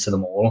images to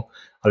them all.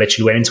 I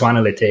literally went into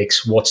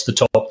analytics. What's the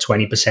top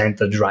 20%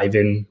 that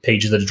driving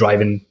pages that are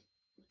driving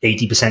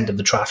 80% of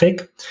the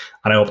traffic,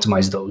 and I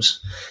optimized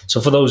those.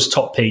 So for those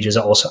top pages,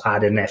 I also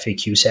added an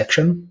FAQ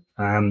section.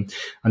 And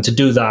to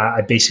do that,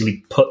 I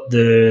basically put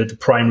the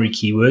primary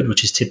keyword,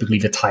 which is typically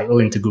the title,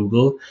 into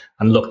Google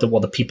and looked at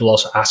what the people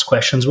also asked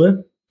questions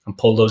were and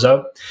pulled those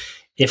out.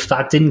 If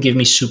that didn't give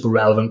me super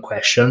relevant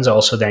questions, I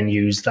also then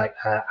used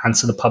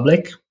Answer the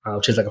Public,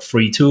 which is like a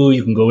free tool.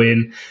 You can go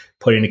in,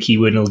 put in a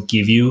keyword, and it'll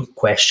give you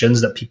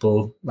questions that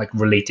people, like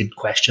related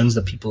questions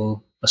that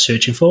people are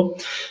searching for,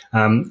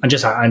 and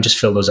just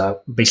fill those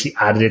out. Basically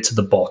added it to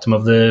the bottom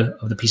of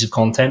the piece of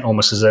content,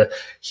 almost as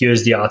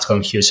here's the article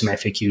and here's some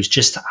FAQs,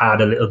 just to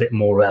add a little bit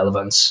more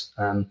relevance.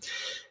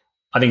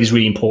 I think it's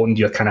really important.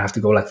 You kind of have to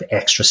go like the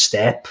extra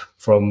step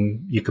from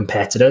your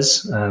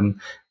competitors,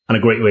 and a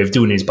great way of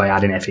doing it is by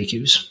adding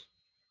FAQs.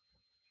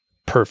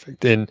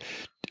 Perfect. And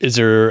is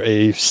there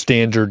a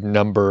standard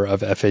number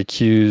of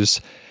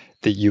FAQs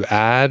that you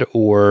add,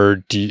 or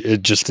do you,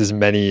 just as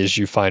many as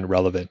you find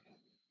relevant?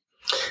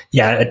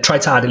 Yeah, I try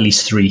to add at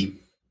least 3.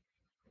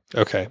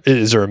 Okay.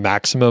 Is there a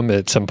maximum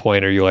at some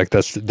point? Are you like,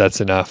 that's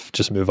enough,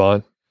 just move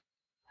on?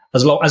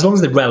 As long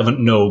as they're relevant,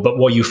 no. But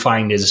what you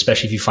find is,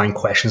 especially if you find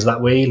questions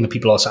that way, and the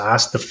people also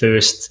ask, the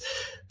first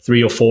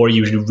 3 or 4 are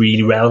usually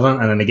really relevant,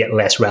 and then they get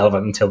less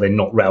relevant until they're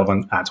not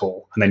relevant at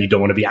all, and then you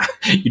don't want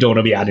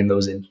to be adding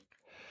those in.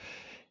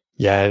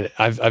 Yeah,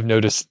 I've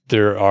noticed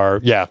there are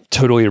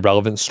totally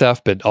irrelevant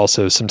stuff, but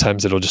also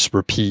sometimes it'll just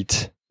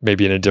repeat.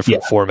 Maybe in a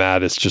different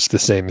format. It's just the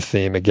same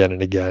theme again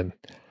and again.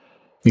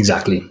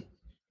 Exactly.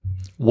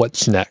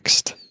 What's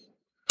next?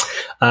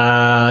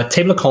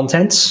 Table of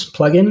contents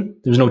plugin.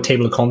 There's no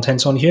table of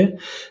contents on here.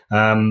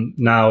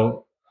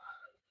 Now,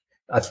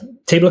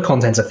 table of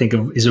contents, I think,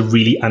 is a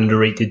really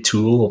underrated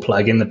tool or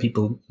plugin that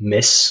people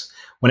miss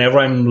whenever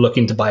I'm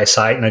looking to buy a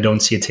site and I don't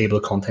see a table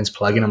of contents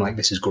plugin, I'm like,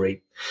 this is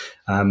great.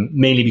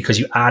 Mainly because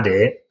you add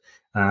it,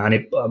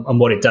 and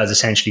what it does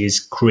essentially is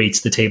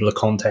creates the table of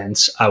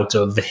contents out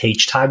of the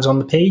H tags on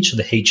the page, so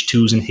the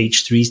H2s and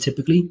H3s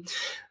typically.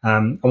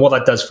 And what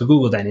that does for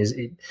Google then is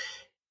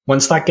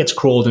once that gets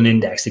crawled and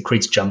indexed, it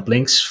creates jump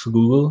links for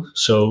Google.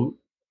 So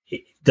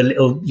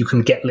you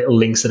can get little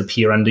links that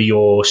appear under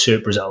your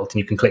SERP result, and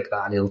you can click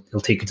that and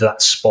it'll take you to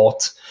that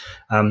spot.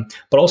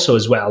 But also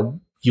as well,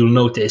 you'll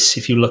notice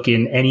if you look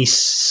in any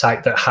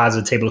site that has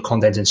a table of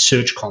contents in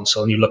Search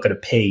Console and you look at a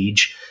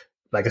page,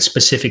 like a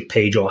specific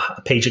page or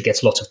a page that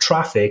gets lots of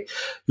traffic,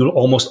 you'll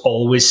almost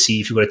always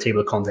see, if you've got a table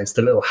of contents,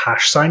 the little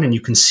hash sign, and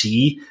you can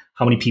see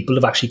how many people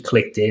have actually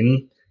clicked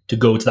in to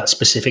go to that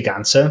specific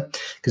answer.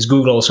 Because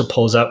Google also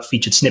pulls out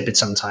featured snippets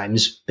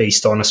sometimes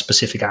based on a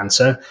specific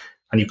answer.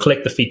 And you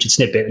click the featured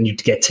snippet and you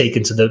get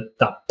taken to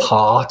that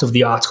part of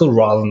the article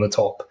rather than the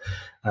top.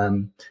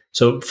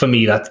 So for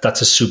me,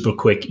 that's a super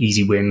quick,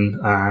 easy win,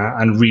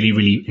 and really,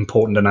 really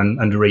important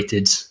and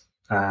underrated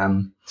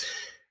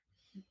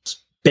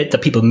bit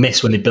that people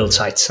miss when they build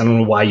sites. I don't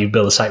know why you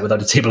build a site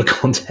without a table of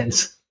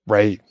contents.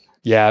 Right.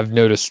 Yeah, I've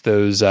noticed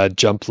those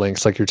jump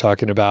links like you're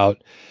talking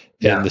about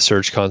in the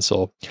Search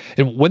Console.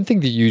 And one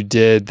thing that you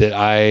did that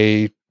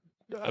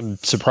I'm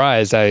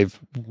surprised,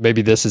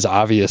 maybe this is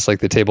obvious, like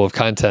the table of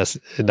contents,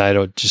 and I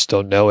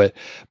don't know it,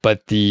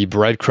 but the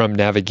breadcrumb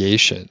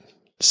navigation.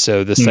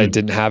 So the site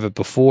didn't have it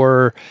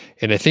before.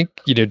 And I think,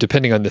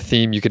 depending on the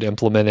theme, you could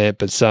implement it,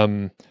 but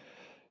some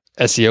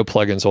SEO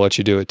plugins will let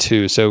you do it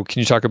too. So can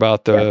you talk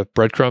about the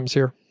breadcrumbs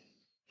here?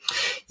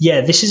 Yeah,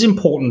 this is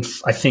important,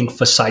 I think,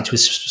 for sites with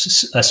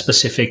a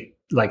specific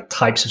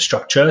types of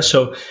structure.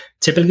 So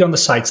typically on the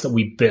sites that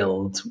we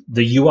build,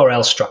 the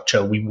URL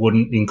structure, we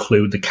wouldn't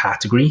include the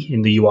category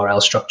in the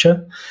URL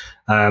structure.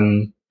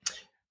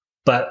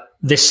 But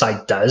this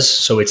site does.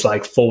 So it's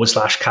like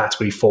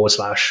 /category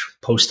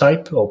 /post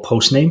type or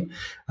post name.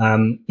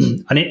 And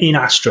in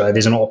Astra,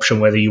 there's an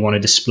option whether you want to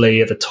display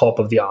at the top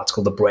of the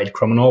article the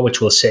breadcrumb and all, which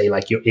will say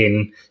like you're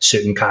in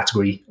certain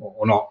category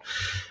or not.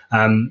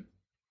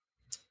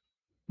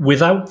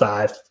 Without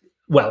that,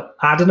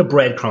 adding a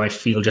breadcrumb, I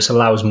feel, just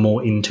allows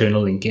more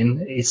internal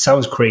linking. It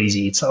sounds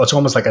crazy. It's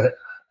almost like a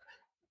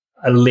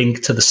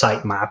link to the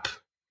sitemap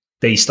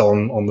based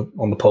on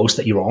the post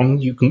that you're on.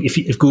 You can,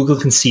 if Google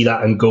can see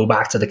that and go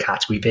back to the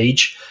category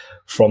page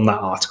from that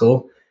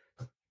article.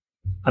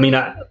 I mean,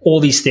 all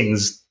these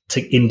things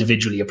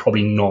individually are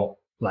probably not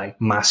like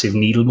massive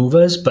needle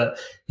movers, but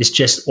it's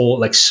just all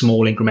like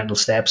small incremental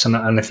steps. And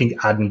I think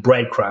adding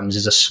breadcrumbs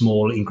is a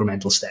small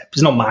incremental step.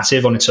 It's not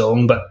massive on its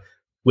own, but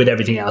with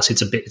everything else,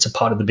 it's a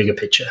part of the bigger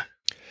picture.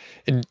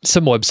 And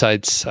some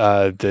websites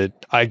that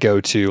I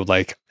go to,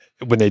 like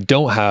when they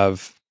don't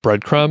have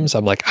breadcrumbs,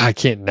 I'm like, I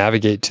can't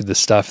navigate to the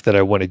stuff that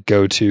I want to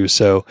go to.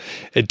 So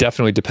it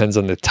definitely depends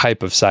on the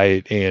type of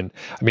site. And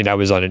I mean, I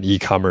was on an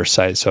e-commerce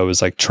site, so I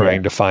was like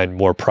trying to find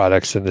more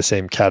products in the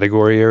same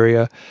category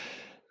area.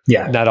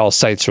 Yeah. Not all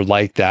sites are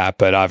like that,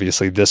 but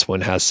obviously this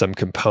one has some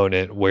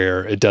component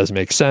where it does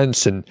make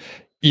sense. And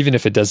even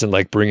if it doesn't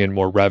like bring in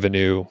more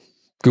revenue,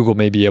 Google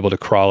may be able to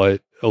crawl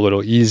it a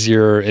little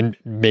easier, and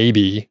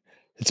maybe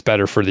it's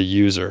better for the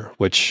user,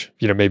 which,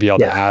 maybe all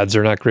the ads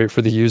are not great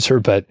for the user,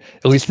 but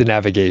at least the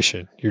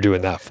navigation, you're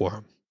doing that for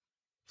them.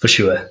 For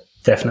sure.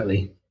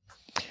 Definitely.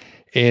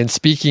 And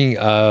speaking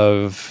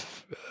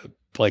of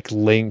like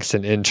links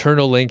and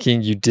internal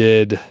linking, you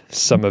did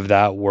some of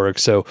that work.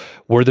 So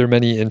were there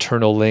many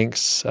internal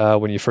links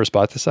when you first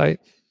bought the site?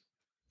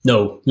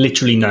 No,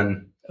 literally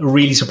none.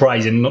 Really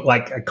surprising.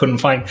 Like I couldn't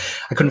find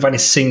a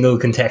single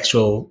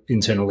contextual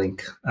internal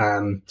link.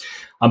 I'm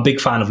a big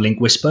fan of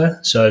Link Whisper.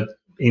 So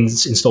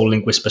install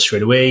Link Whisper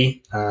straight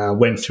away.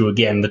 Went through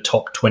again the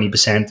top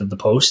 20% of the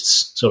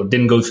posts. So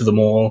didn't go through them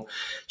all.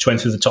 Just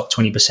went through the top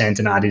 20%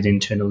 and added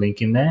internal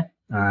link in there.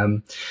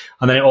 And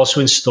then I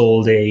also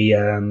installed a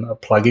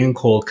plugin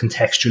called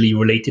Contextually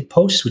Related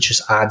Posts, which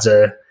just adds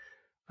I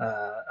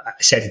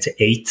set it to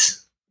 8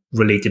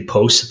 related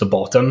posts at the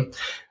bottom.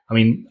 I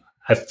mean,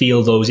 I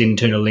feel those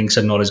internal links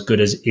are not as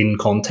good as in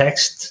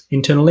context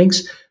internal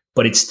links,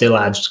 but it still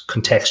adds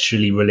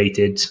contextually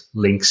related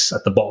links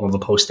at the bottom of the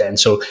post then.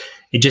 So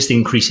it just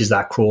increases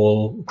that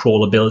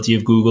crawlability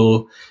of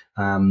Google.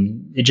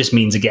 It just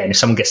means, again, if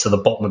someone gets to the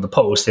bottom of the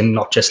post, they're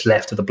not just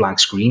left with a blank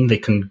screen. They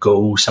can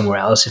go somewhere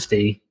else if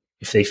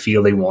they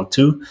feel they want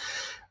to.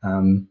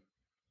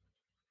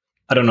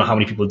 I don't know how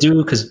many people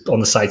do, because on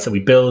the sites that we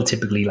build,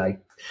 typically like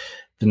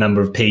the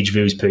number of page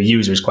views per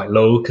user is quite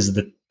low because of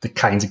the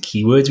kinds of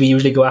keywords we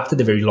usually go after.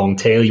 They're very long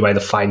tail. You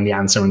either find the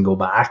answer and go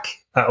back,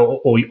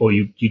 or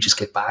you just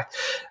click back.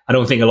 I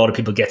don't think a lot of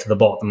people get to the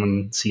bottom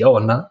and see,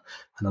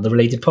 another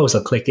related post.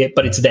 I'll click it,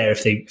 but it's there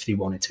if they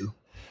wanted to.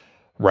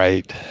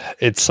 Right.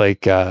 It's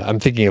like, I'm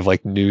thinking of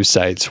like news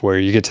sites where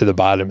you get to the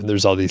bottom and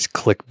there's all these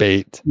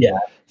clickbait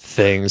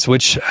things,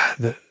 which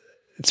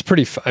it's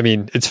pretty,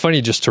 it's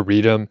funny just to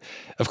read them.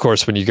 Of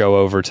course, when you go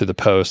over to the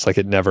post, like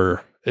it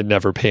never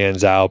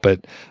pans out,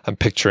 but I'm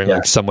picturing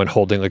like someone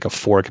holding like a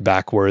fork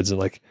backwards and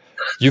like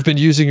you've been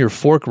using your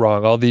fork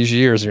wrong all these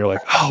years. And you're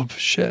like, oh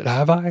shit,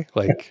 have I?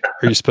 Like,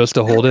 are you supposed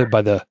to hold it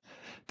by the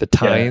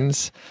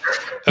tines?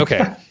 Yeah.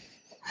 Okay.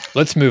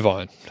 Let's move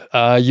on.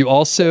 You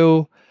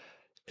also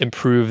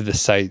improve the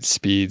site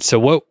speed. So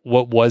what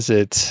was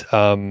it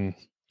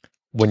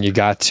when you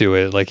got to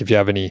it? Like if you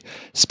have any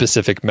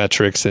specific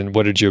metrics, and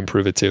what did you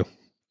improve it to?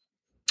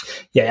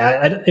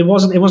 Yeah, it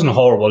wasn't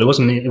horrible. It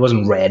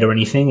wasn't red or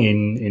anything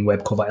in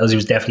Web Core Vitals. It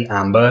was definitely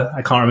amber.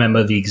 I can't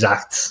remember the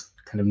exact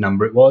kind of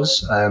number it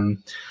was. I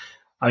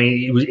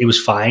mean, it was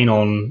fine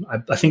on.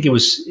 I think it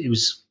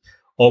was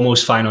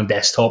almost fine on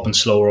desktop and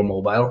slower on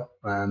mobile.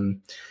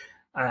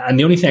 And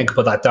the only thing I could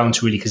put that down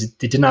to really, because it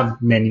didn't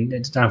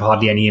have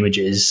hardly any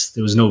images.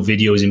 There was no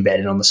videos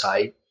embedded on the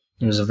site.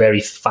 It was a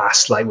very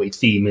fast, lightweight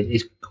theme.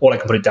 All I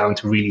can put it down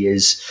to really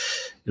is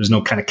there was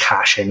no kind of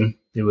caching.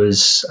 There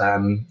was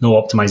no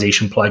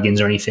optimization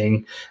plugins or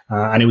anything.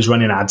 And it was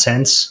running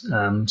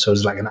AdSense. So it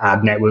was like an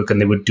ad network,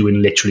 and they were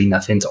doing literally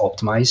nothing to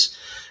optimize.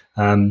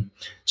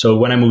 So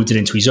when I moved it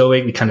into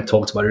Ezoic, we kind of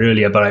talked about it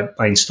earlier, but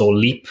I installed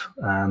Leap.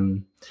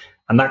 And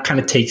that kind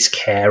of takes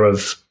care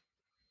of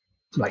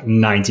like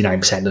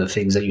 99% of the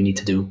things that you need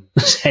to do,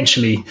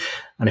 essentially.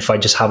 And if I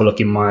just have a look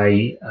in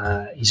my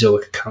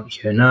Ezoic account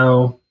here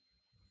now,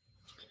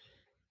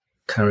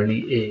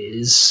 currently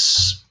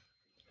is...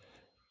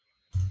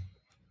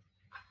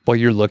 While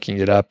you're looking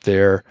it up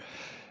there,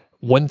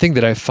 one thing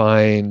that I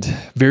find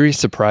very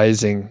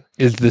surprising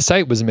is the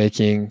site was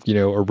making,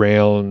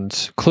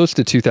 around close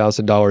to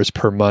 $2,000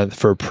 per month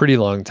for a pretty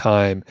long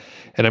time.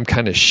 And I'm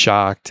kind of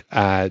shocked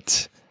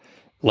at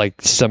like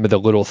some of the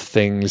little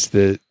things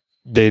that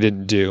they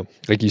didn't do.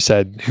 Like you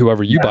said,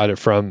 whoever you bought it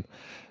from,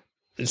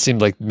 it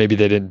seemed like maybe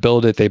they didn't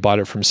build it. They bought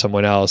it from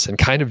someone else and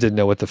kind of didn't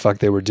know what the fuck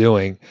they were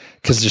doing.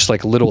 Cause just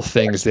like little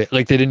things they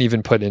didn't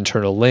even put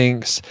internal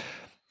links.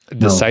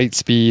 The site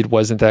speed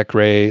wasn't that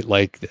great.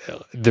 Like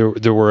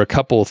there were a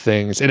couple of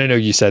things, and I know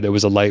you said it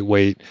was a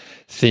lightweight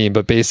theme,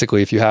 but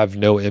basically if you have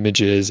no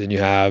images and you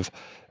have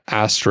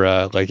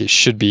Astra, like it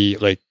should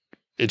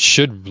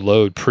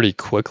load pretty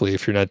quickly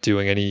if you're not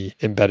doing any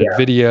embedded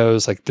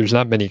videos. Like there's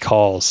not many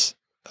calls,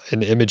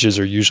 and the images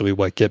are usually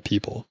what get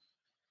people.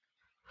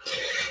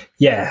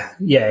 Yeah.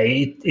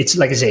 It's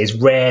like I say, it's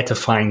rare to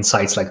find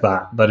sites like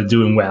that are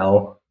doing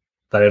well,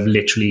 that have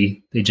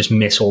literally, they just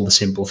miss all the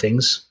simple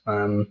things.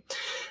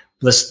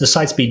 The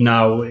site speed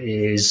now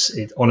is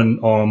on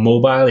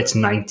mobile, it's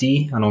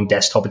 90, and on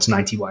desktop, it's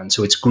 91.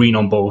 So it's green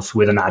on both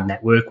with an ad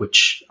network,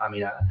 which, I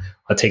mean,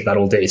 I'll take that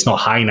all day. It's not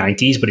high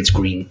 90s, but it's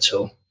green.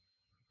 So.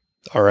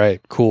 All right,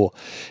 cool.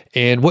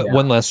 And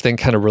one last thing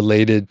kind of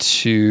related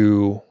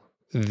to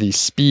the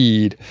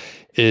speed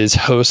is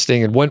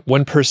hosting. And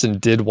one person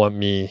did want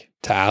me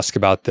to ask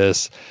about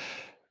this.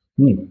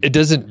 It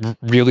doesn't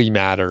really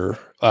matter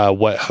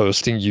what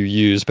hosting you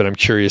use, but I'm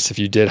curious if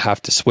you did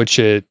have to switch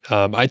it.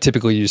 I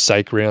typically use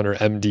SiteGround or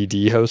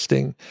MDD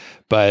hosting,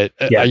 but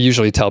I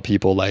usually tell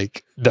people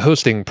like the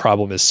hosting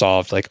problem is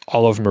solved. Like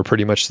all of them are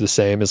pretty much the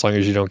same as long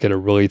as you don't get a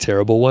really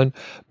terrible one.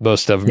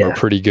 Most of them are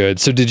pretty good.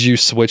 So did you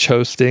switch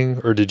hosting,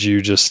 or did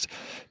you just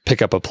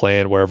pick up a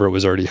plan wherever it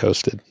was already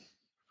hosted?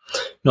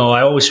 No,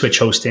 I always switch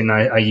hosting.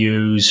 I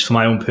use, for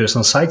my own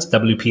personal sites,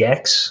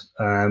 WPX.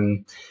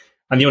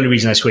 And the only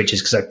reason I switch is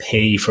because I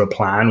pay for a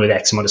plan with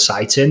X amount of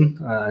sites in.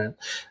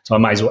 So I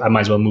might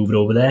as well move it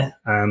over there.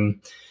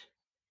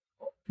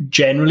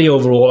 Generally,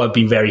 overall, I've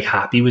been very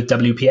happy with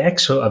WPX.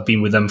 So I've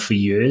been with them for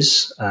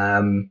years.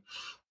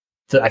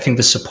 I think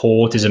the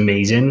support is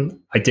amazing.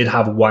 I did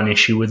have one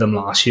issue with them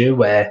last year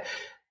where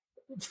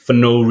for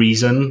no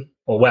reason,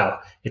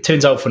 it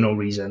turns out for no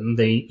reason,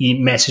 they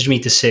messaged me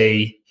to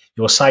say,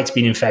 your site's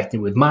been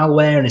infected with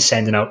malware and is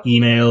sending out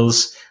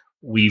emails.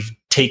 We've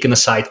taken the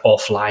site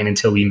offline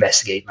until we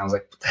investigate. And I was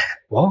like,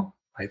 what?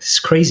 Like, this is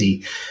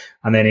crazy.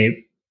 And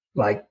then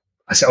I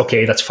said,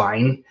 okay, that's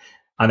fine.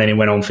 And then it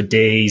went on for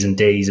days and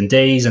days and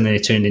days. And then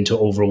it turned into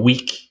over a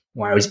week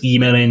where I was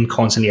emailing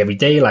constantly every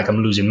day. Like,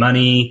 I'm losing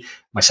money.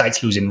 My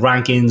site's losing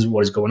rankings.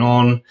 What is going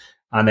on?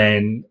 And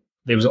then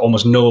there was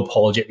almost no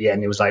apology at the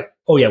end. It was like,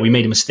 oh yeah, we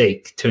made a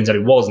mistake. Turns out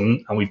it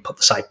wasn't. And we've put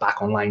the site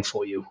back online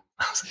for you.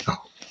 I was like,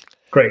 oh,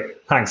 great.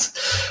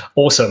 Thanks.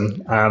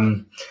 Awesome.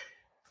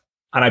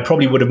 And I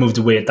probably would have moved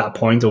away at that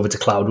point over to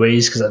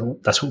Cloudways because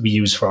that's what we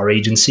use for our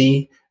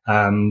agency.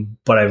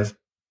 But I've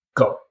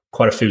got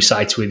quite a few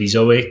sites with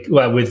Ezoic,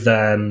 with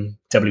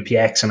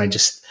WPX, and I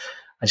just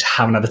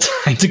haven't had the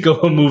time to go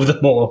and move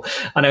them all.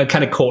 And I'm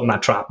kind of caught in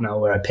that trap now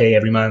where I pay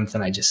every month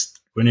and I just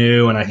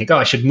renew, and I think,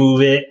 I should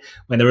move it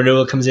when the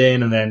renewal comes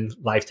in, and then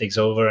life takes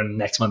over, and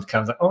next month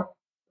comes, like,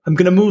 I'm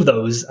going to move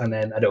those, and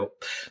then I don't.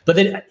 But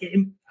then,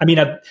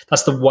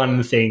 that's the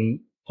one thing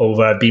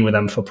over. I've been with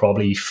them for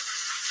probably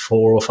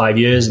 4 or 5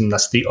 years, and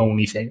that's the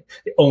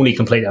only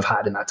complaint I've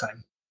had in that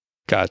time.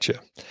 Gotcha.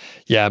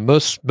 Yeah,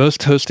 most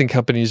hosting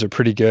companies are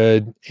pretty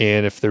good,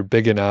 and if they're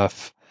big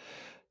enough,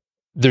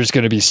 there's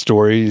going to be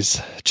stories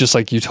just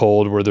like you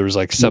told where there was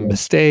like some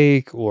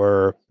mistake,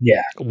 or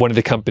one of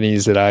the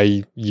companies that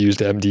I used,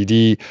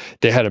 MDD,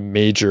 they had a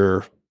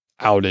major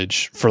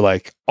outage for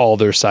like all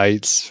their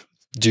sites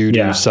due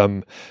to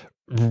some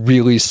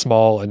really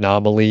small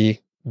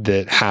anomaly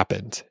that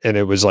happened, and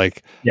it was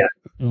like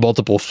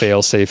multiple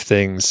fail-safe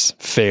things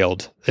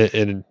failed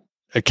in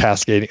a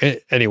cascading.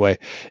 Anyway,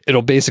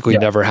 it'll basically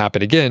never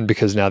happen again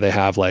because now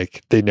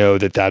they know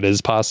that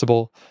is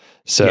possible.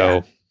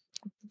 So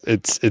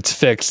it's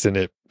fixed,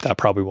 and that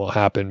probably won't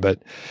happen.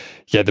 But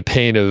yeah, the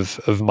pain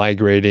of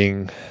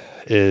migrating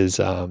is,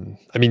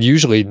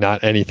 usually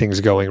not anything's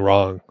going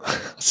wrong,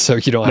 so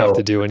you don't have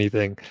to do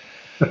anything.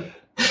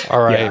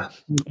 All right. Yeah.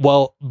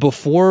 Well,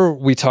 before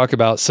we talk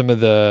about some of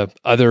the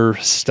other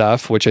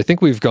stuff, which I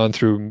think we've gone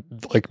through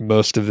like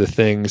most of the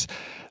things,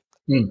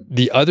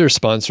 the other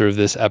sponsor of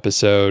this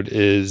episode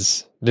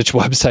is Niche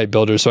Website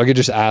Builder. So I could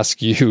just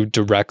ask you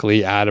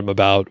directly, Adam,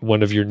 about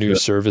one of your new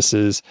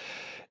services,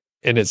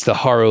 and it's the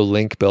Haro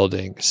link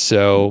building.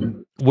 So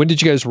when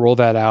did you guys roll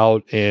that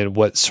out, and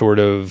what sort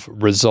of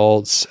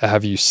results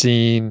have you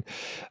seen?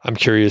 I'm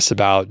curious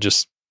about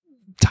just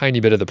a tiny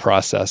bit of the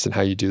process and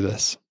how you do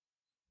this.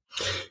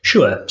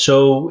 Sure.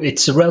 So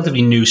it's a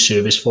relatively new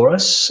service for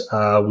us.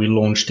 We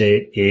launched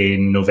it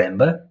in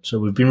November. So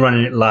we've been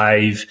running it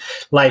live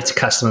to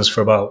customers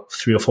for about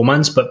 3 or 4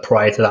 months. But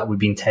prior to that, we've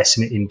been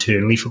testing it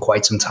internally for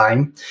quite some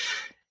time.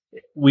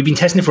 We've been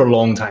testing it for a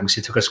long time, because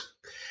it took us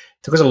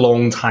a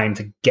long time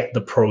to get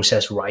the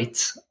process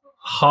right.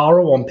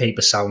 Haro on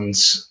paper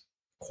sounds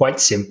quite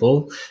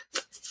simple.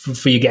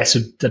 For you guys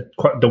who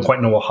don't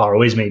quite know what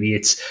Haro is, maybe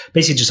it's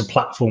basically just a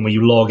platform where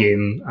you log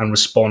in and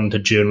respond to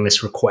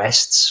journalist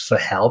requests for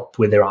help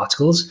with their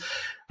articles.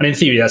 And in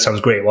theory, that sounds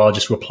great. Well, I'll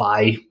just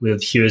reply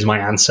with, here's my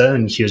answer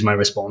and here's my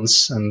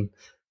response, and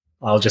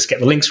I'll just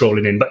get the links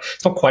rolling in. But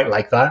it's not quite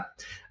like that.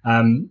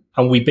 And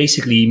we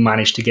basically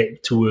managed to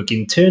get to work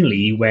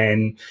internally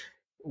when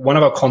one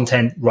of our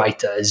content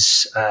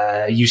writers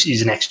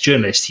is an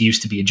ex-journalist. He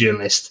used to be a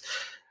journalist.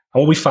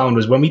 And what we found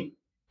was when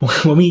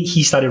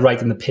he started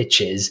writing the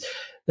pitches,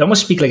 they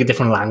almost speak like a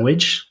different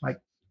language. Like,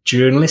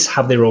 journalists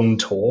have their own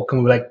talk,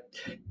 and we're like,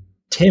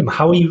 Tim,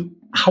 how are you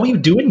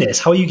doing this?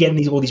 How are you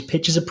getting all these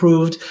pitches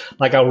approved?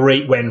 Like, our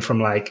rate went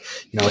from our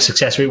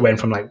success rate went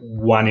from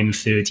 1 in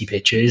 30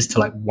 pitches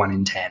to 1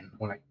 in 10.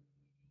 We're like,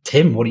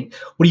 Tim, what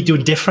are you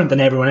doing different than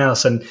everyone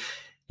else? And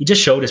he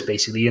just showed us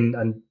basically,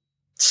 and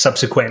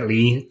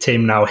subsequently,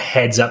 Tim now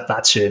heads up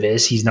that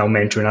service. He's now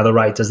mentoring other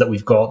writers that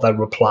we've got that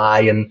reply,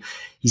 and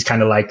he's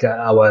kind of like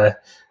our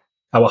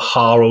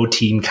Haro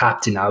team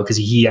captain now, because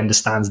he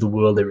understands the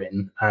world they're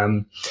in.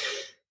 And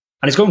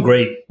it's going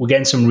great. We're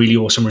getting some really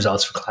awesome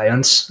results for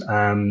clients,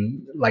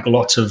 like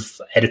lots of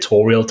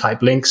editorial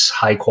type links,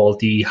 high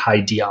quality,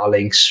 high DR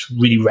links,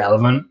 really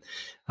relevant.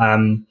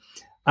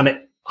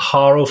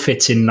 Haro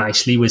fits in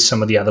nicely with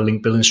some of the other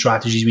link building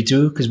strategies we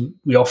do, because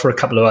we offer a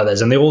couple of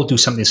others, and they all do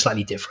something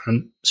slightly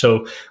different.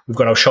 So we've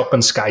got our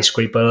Shotgun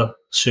Skyscraper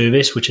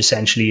service, which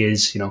essentially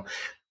is,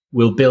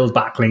 we'll build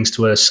backlinks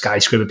to a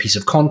skyscraper piece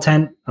of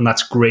content, and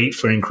that's great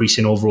for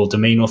increasing overall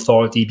domain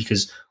authority,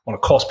 because on a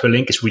cost per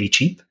link, it's really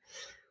cheap.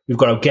 We've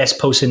got our guest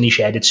post and niche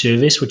edit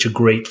service, which are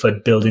great for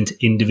building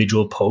to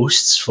individual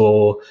posts,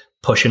 for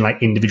pushing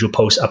individual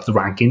posts up the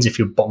rankings if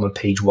you're bottom of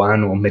page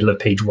 1 or middle of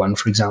page 1,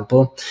 for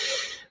example.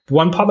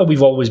 One part that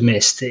we've always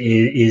missed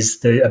is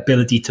the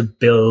ability to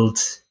build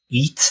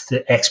EAT,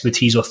 the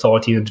expertise,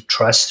 authority, and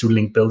trust through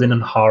link building,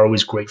 and Haro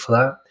is great for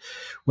that.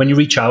 When you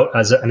reach out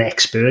as an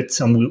expert,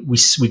 and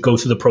we go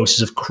through the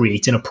process of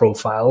creating a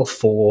profile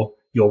for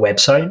your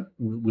website,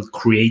 we'll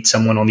create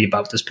someone on the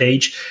About Us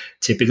page,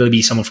 typically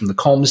be someone from the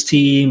comms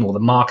team or the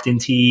marketing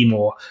team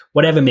or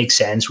whatever makes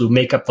sense. We'll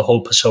make up the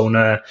whole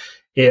persona.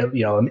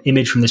 An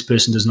image from this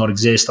person does not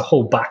exist, a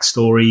whole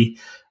backstory.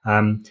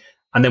 And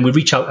then we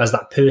reach out as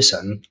that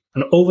person.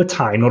 And over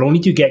time, not only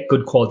do you get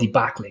good quality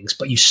backlinks,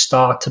 but you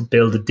start to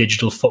build a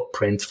digital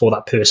footprint for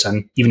that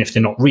person, even if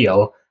they're not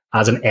real,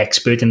 as an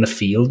expert in the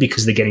field,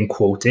 because they're getting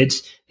quoted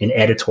in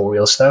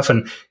editorial stuff.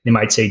 And they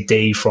might say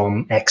Dave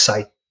from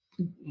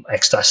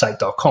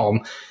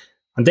x-site.com.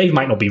 And Dave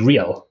might not be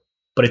real,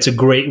 but it's a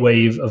great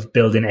way of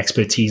building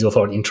expertise,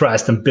 authority, and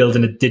trust, and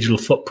building a digital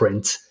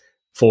footprint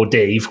for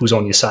Dave, who's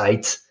on your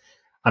site.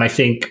 And I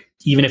think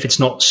even if it's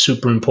not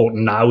super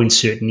important now in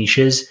certain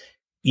niches,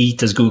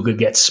 EAT, as Google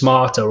gets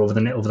smarter over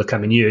the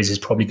coming years, is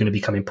probably going to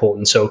become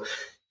important. So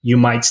you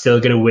might still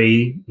get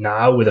away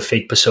now with a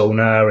fake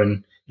persona,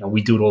 and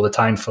we do it all the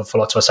time for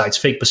lots of our sites.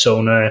 Fake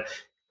persona,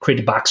 create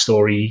a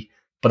backstory,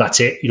 but that's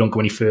it. You don't go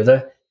any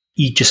further.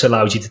 EAT just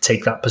allows you to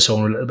take that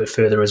persona a little bit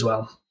further as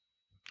well.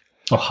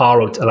 Or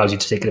Haro allows you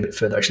to take it a bit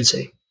further, I should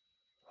say.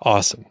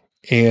 Awesome.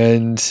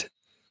 And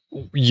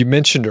you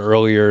mentioned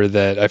earlier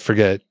that, I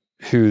forget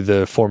who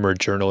the former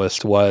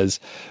journalist was,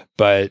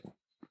 but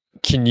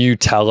can you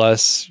tell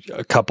us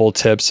a couple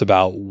tips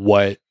about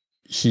what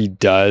he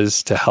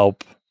does to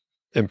help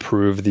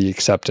improve the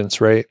acceptance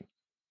rate?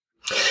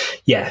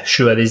 Yeah,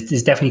 sure.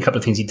 There's definitely a couple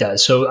of things he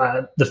does.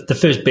 So the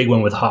first big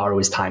one with Haro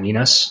is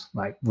timeliness,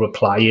 like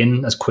reply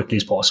in as quickly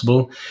as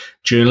possible.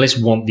 Journalists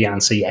want the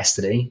answer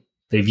yesterday.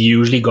 They've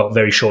usually got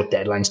very short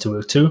deadlines to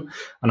work to,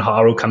 and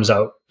Haro comes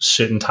out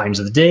certain times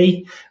of the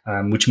day,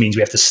 which means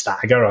we have to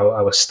stagger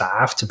our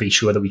staff to be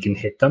sure that we can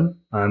hit them.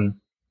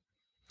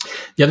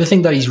 The other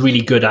thing that he's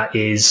really good at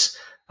is,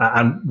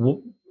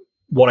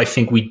 what I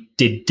think we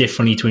did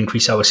differently to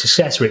increase our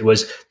success rate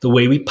was the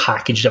way we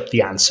packaged up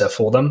the answer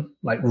for them.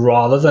 Like,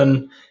 rather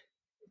than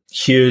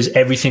here's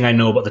everything I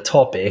know about the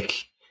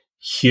topic,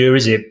 here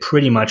is it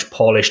pretty much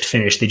polished,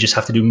 finished. They just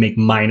have to make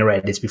minor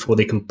edits before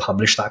they can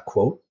publish that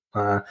quote.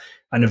 And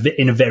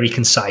in a very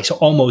concise,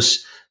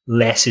 almost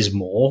less is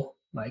more.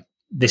 Like,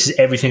 this is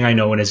everything I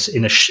know in as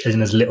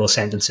little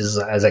sentences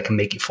as I can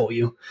make it for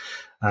you.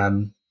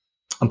 And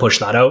push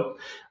that out.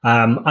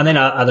 And then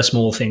other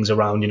small things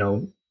around,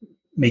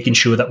 making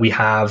sure that we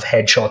have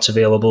headshots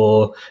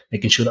available,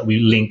 making sure that we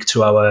link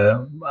to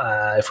our,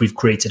 if we've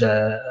created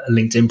a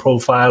LinkedIn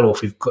profile, or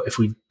if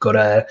we've got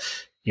a,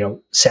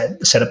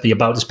 set up the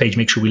About Us page,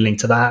 make sure we link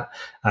to that.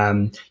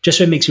 Just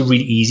so it makes it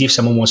really easy if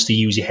someone wants to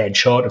use your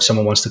headshot, if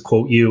someone wants to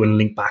quote you and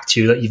link back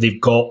to you, that they've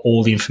got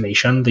all the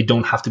information. They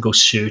don't have to go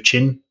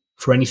searching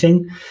for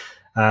anything.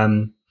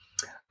 And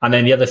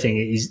then the other thing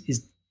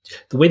is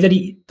the way that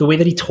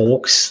he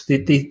talks.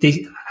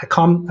 I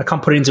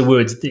can't put it into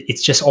words.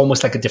 It's just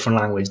almost like a different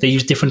language. They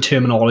use different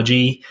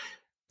terminology.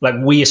 Like,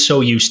 we are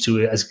so used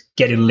to it as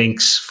getting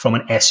links from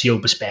an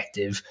SEO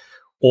perspective.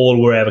 All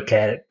we ever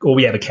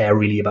care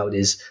really about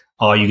is,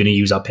 are you going to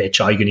use our pitch?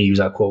 Are you going to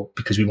use our quote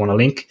because we want a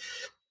link?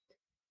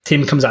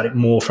 Tim comes at it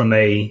more from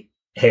a,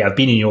 hey, I've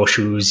been in your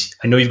shoes.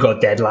 I know you've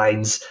got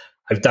deadlines.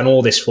 I've done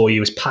all this for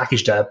you. It's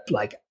packaged up.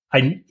 Like,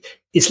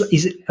 he's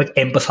like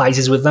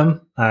empathizes with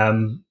them.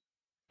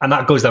 And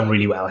that goes down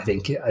really well. I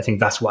think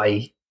that's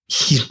why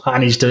he's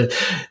managed to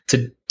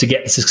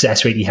get the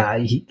success rate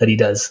that he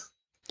does.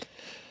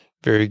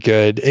 Very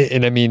good.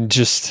 And I mean,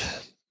 just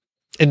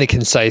in the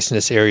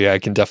conciseness area, I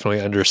can definitely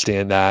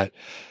understand that.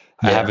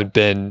 Yeah. I haven't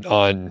been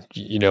on,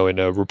 in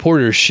a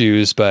reporter's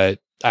shoes, but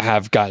I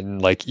have gotten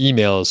like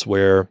emails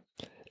where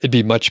it'd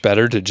be much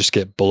better to just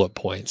get bullet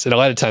points. And a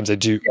lot of times I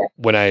do,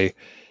 when I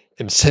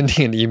am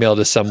sending an email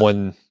to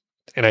someone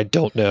and I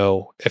don't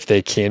know if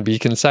they can be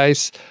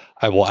concise,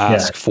 I will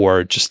ask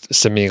for just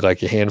send me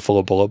like a handful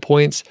of bullet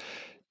points.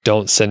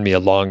 Don't send me a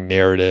long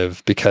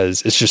narrative,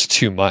 because it's just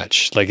too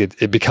much. Like,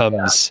 it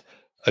becomes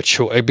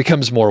it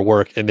becomes more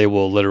work, and they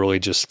will literally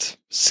just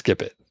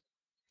skip it.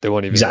 They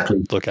won't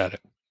even look at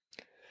it.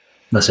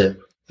 That's it.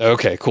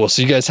 Okay, cool.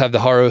 So you guys have the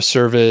Haro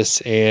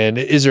service, and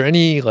is there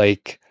any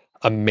like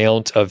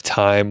amount of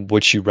time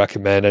which you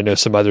recommend? I know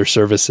some other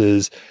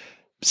services,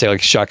 say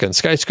like Shotgun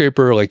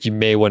Skyscraper, like you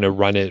may want to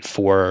run it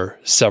for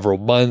several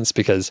months,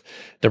 because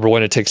number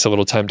one, it takes a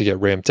little time to get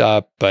ramped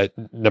up, but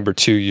number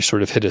two, you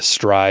sort of hit a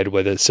stride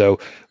with it. So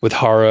with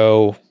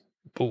Haro,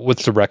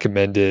 what's the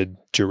recommended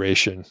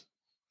duration?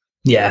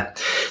 Yeah.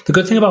 The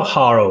good thing about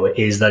Haro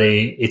is that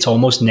it's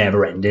almost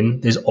never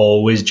ending. There's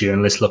always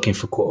journalists looking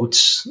for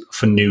quotes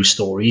for new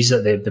stories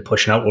that they're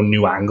pushing out, or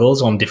new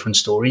angles on different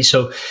stories.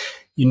 So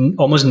you're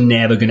almost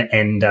never going to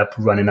end up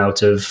running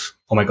out of,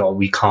 oh my God,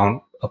 we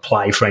can't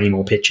apply for any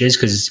more pitches,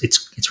 because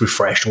it's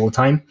refreshed all the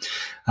time.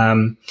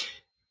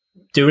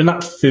 During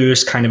that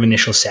first kind of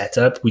initial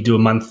setup, we do a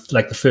month,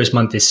 like the first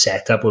month is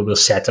setup, where we'll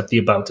set up the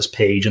About Us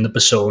page and the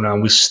persona,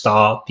 and we'll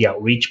start the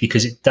outreach,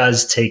 because it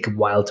does take a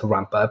while to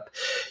ramp up.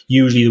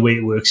 Usually the way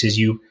it works is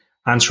you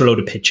answer a load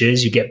of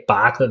pitches, you get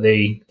back that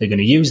they're going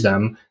to use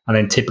them, and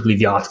then typically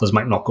the articles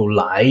might not go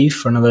live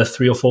for another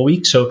 3 or 4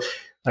 weeks. So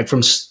like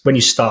from when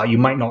you start, you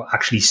might not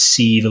actually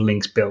see the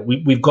links built.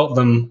 We've got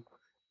them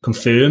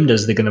confirmed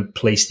as they're going to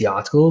place the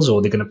articles,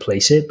 or they're going to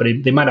place it, but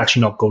they might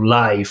actually not go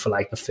live for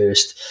like the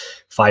first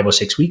 5 or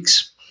 6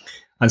 weeks.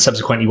 And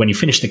subsequently, when you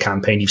finish the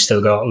campaign, you've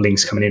still got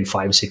links coming in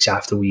 5 or 6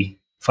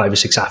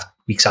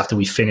 weeks after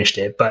we finished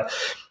it. But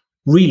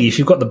really, if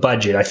you've got the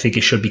budget, I think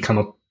it should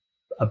become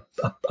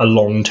a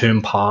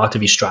long-term part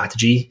of your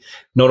strategy,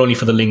 not only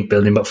for the link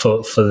building, but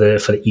for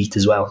the EAT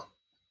as well.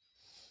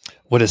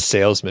 What a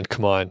salesman.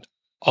 Come on.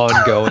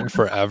 Ongoing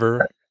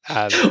forever.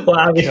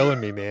 Killing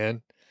me,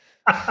 man.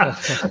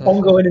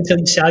 Ongoing until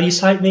you sell your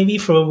site, maybe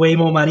for way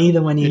more money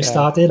than when you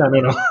started. I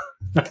don't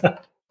know.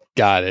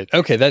 Got it.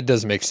 Okay, that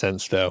does make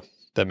sense, though.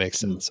 That makes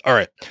sense. All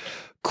right,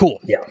 cool.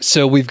 Yeah.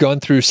 So we've gone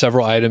through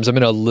several items. I'm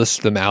going to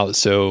list them out,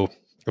 so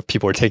if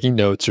people are taking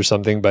notes or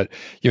something. But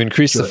you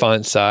increased the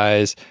font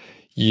size.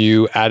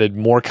 You added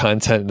more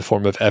content in the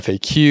form of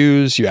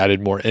FAQs. You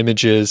added more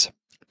images,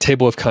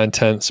 table of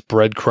contents,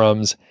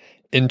 breadcrumbs,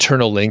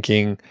 internal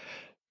linking,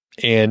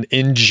 and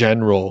in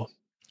general,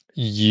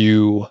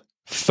 you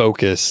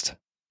focused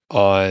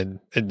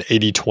on an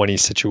 80-20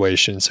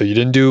 situation. So you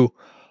didn't do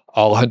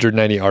all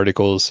 190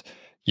 articles.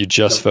 You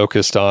just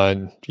focused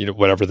on,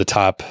 whatever the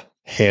top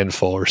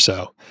handful or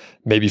so,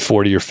 maybe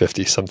 40 or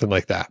 50, something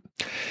like that.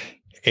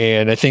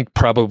 And I think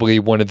probably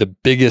one of the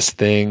biggest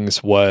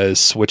things was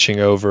switching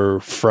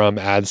over from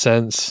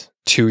AdSense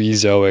to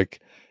Ezoic,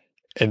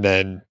 and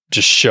then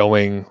just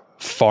showing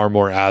far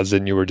more ads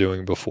than you were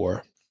doing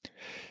before.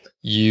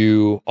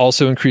 You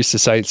also increased the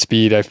site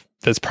speed.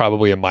 That's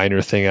probably a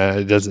minor thing.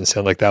 It doesn't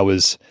sound like that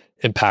was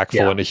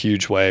impactful in a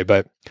huge way,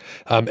 but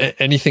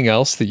anything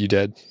else that you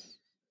did?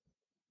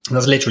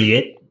 That's literally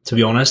it, to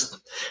be honest.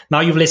 Now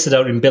you've listed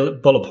out in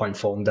bullet point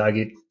form, Doug.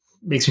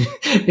 makes me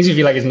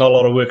feel like it's not a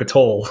lot of work at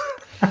all.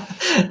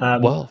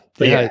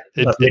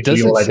 It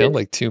doesn't sound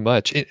like too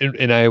much.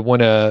 And I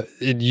want to,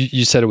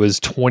 you said it was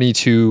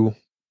 22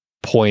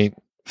 point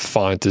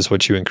font is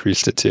what you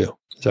increased it to.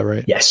 Is that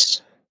right?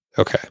 Yes.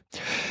 Okay.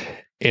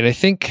 And I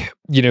think,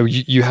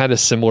 you had a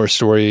similar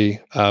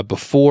story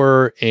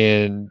before,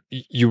 and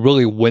you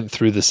really went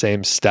through the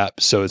same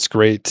steps. So it's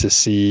great to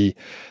see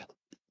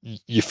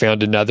you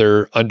found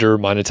another under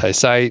monetized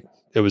site.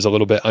 It was a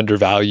little bit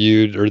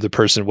undervalued, or the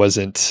person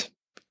wasn't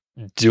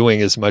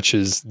doing as much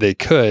as they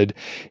could,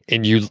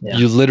 and you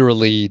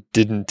literally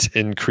didn't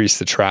increase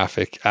the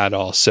traffic at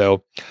all.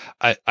 So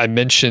I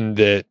mentioned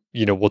that,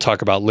 we'll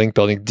talk about link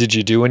building. Did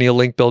you do any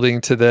link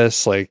building to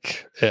this,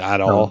 like,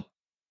 at all?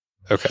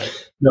 Okay.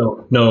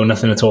 No,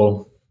 nothing at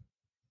all.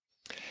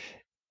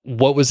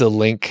 What was a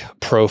link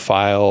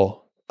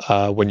profile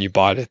when you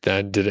bought it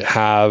then? Did it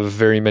have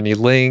very many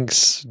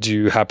links? Do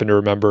you happen to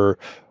remember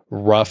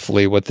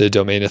roughly what the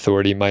domain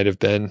authority might have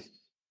been?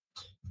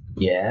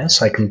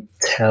 Yes, I can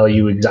tell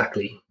you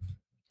exactly.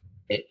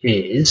 It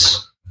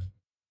is.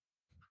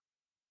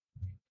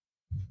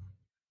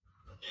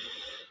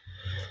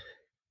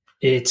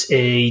 It's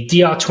a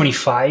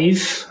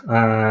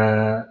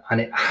DR25,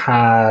 and it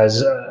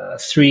has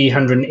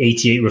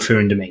 388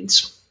 referring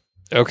domains.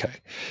 Okay.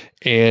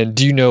 And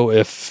do you know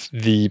if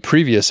the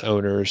previous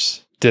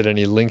owners did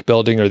any link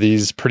building? Are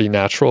these pretty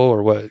natural,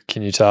 or what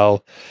can you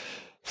tell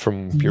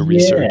from your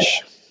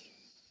research?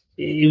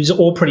 It was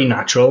all pretty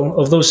natural.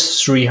 Of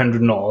those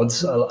 300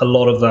 nods, a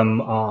lot of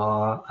them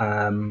are,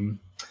 I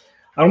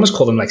almost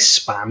call them like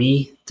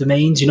spammy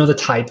domains. The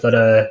type that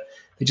are,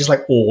 they're just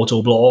like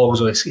auto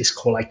blogs, or it's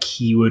called like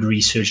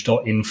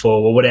keywordresearch.info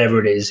or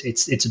whatever it is.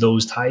 It's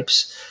those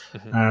types.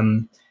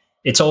 Mm-hmm.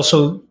 It's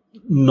also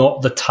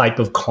not the type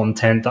of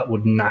content that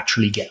would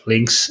naturally get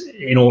links.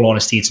 In all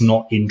honesty, it's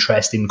not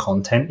interesting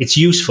content. It's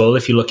useful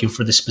if you're looking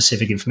for the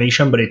specific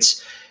information, but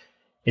it's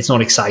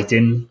not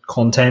exciting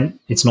content.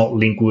 It's not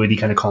link-worthy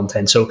kind of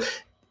content. So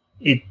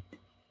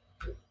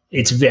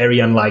it's very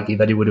unlikely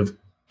that it would have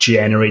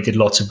generated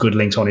lots of good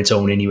links on its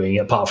own anyway,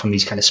 apart from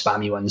these kind of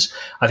spammy ones.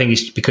 I think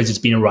it's because it's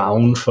been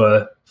around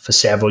for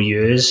several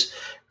years.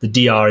 The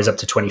DR is up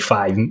to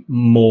 25,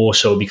 more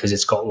so because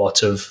it's got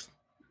lots of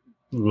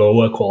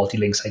lower quality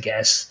links, I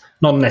guess.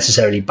 Not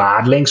necessarily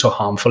bad links or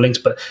harmful links,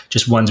 but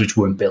just ones which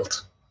weren't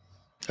built.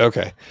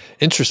 Okay.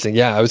 Interesting.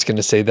 Yeah, I was going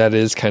to say that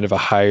is kind of a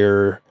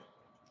higher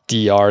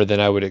DR than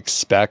I would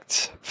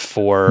expect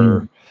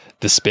for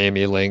the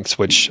spammy links,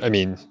 which, I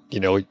mean,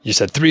 you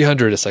said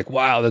 300. It's like,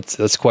 wow,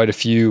 that's quite a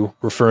few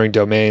referring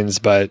domains.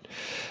 But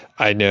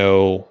I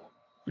know,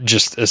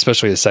 just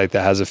especially a site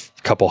that has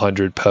a couple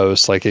hundred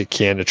posts, like, it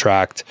can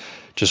attract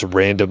just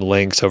random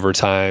links over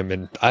time.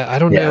 And I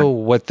don't know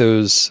what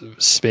those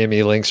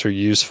spammy links are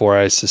used for.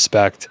 I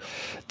suspect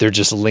they're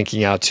just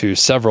linking out to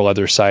several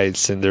other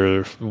sites, and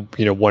they're,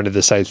 one of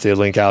the sites they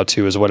link out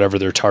to is whatever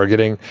they're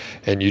targeting,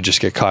 and you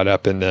just get caught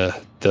up in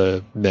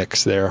the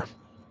mix there.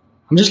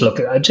 I'm just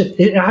looking.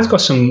 It has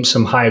got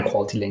some higher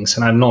quality links,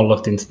 and I've not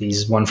looked into these.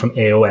 There's one from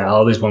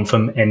AOL, there's one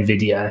from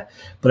NVIDIA,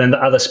 but then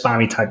the other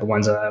spammy type of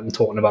ones that I'm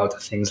talking about are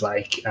things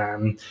like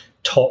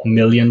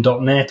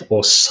topmillion.net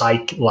or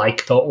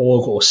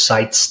sitelike.org or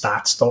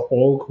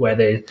sitestats.org, where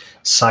they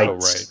cite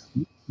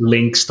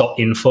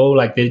links.info.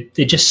 Like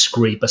they just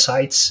scraper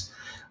sites,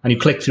 and you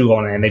click through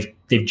on it, and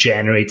they've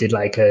generated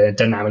like a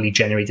dynamically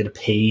generated a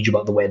page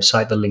about the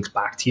website that links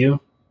back to you.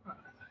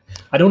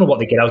 I don't know what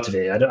they get out of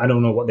it. I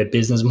don't know what their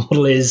business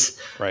model is.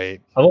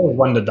 Right. I've always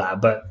wondered that,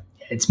 but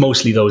it's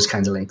mostly those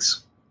kinds of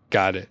links.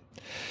 Got it.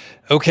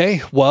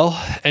 Okay. Well,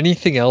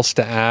 anything else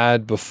to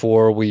add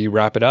before we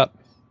wrap it up?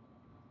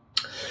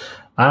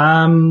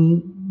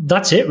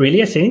 That's it,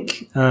 really, I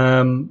think.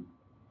 I'm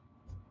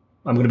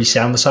going to be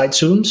selling the site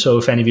soon, so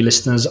if any of your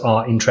listeners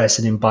are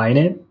interested in buying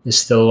it, there's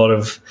still a lot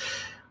of,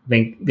 I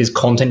think there's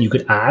content you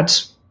could add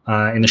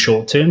in the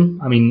short term.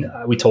 I mean,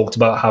 we talked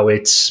about how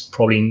it's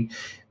probably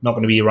not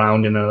going to be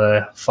around in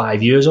another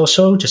 5 years or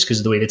so, just because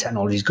of the way the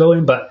technology is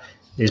going, but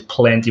there's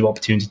plenty of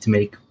opportunity to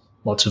make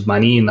lots of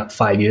money in that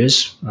 5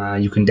 years.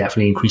 You can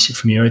definitely increase it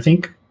from here, I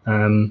think.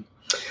 But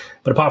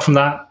apart from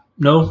that,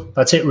 no,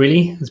 that's it,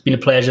 really. It's been a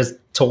pleasure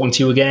talking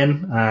to you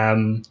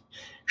again.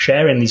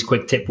 Sharing these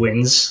quick tip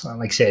wins.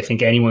 Like I say, I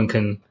think anyone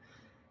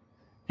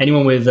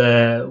with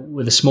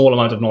a small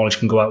amount of knowledge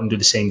can go out and do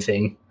the same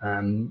thing.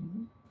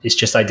 It's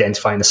just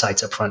identifying the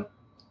sites up front,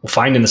 or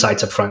finding the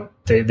sites up front.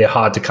 They're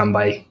hard to come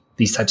by,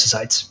 these types of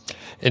sites.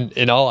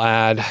 And I'll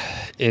add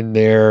in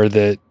there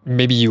that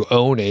maybe you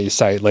own a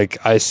site.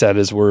 Like I said,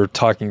 as we're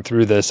talking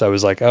through this, I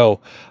was like, oh,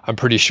 I'm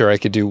pretty sure I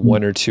could do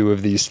one or two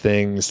of these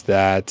things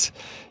that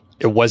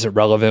it wasn't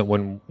relevant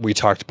when we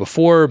talked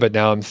before, but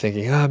now I'm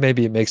thinking,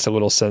 maybe it makes a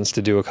little sense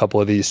to do a couple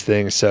of these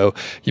things. So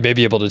you may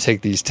be able to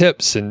take these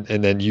tips and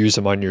then use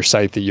them on your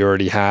site that you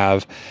already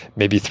have,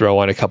 maybe throw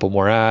on a couple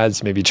more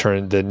ads, maybe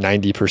turn the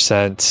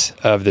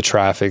 90% of the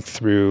traffic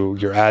through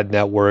your ad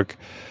network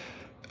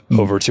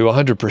over to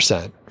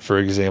 100% for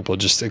example,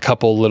 just a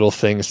couple little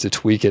things to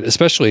tweak it,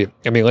 especially,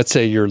 I mean, let's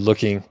say you're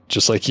looking,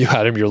 just like you,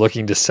 Adam, you're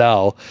looking to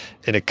sell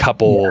in a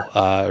couple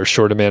or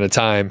short amount of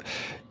time,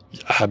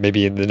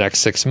 maybe in the next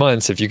 6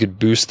 months. If you could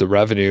boost the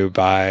revenue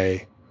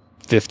by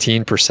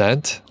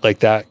 15%, like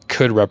that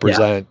could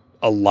represent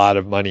a lot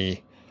of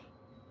money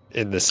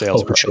in the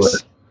sales price. Sure.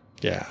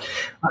 Yeah.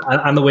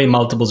 And the way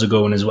multiples are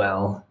going as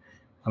well.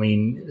 I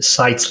mean,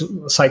 sites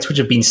which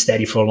have been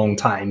steady for a long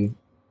time,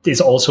 there's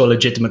also a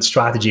legitimate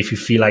strategy if you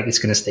feel like it's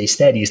going to stay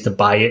steady, is to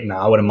buy it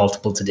now at a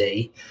multiple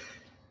today,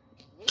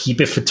 keep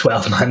it for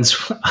 12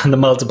 months, and the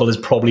multiple is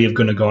probably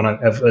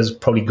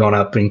gone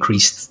up,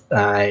 increased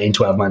in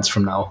 12 months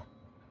from now.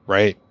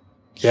 Right.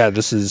 Yeah,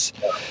 it's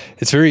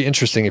very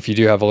interesting if you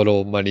do have a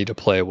little money to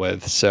play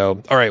with.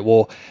 So, all right.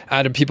 Well,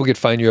 Adam, people could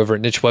find you over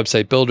at Niche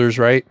Website Builders,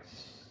 right?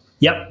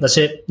 Yep, that's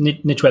it.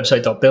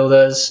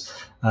 Nichewebsite.builders.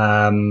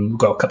 We've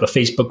got a couple of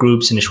Facebook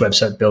groups, Niche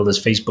Website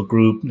Builders Facebook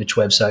group, Niche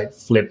Website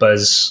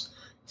Flippers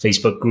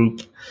Facebook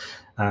group.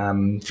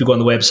 If you go on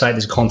the website,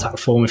 there's a contact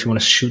form if you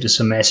want to shoot us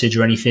a message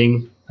or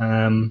anything.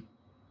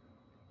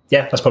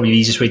 That's probably the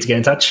easiest way to get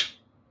in touch.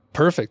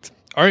 Perfect.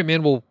 All right,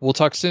 man. We'll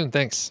talk soon.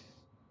 Thanks.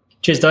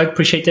 Cheers, Doug.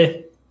 Appreciate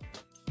it.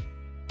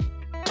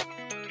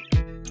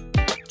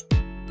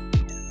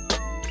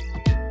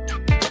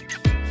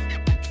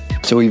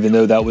 So even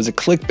though that was a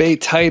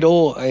clickbait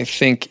title, I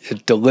think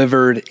it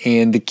delivered.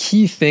 And the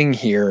key thing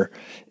here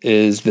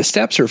is the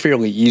steps are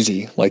fairly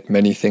easy, like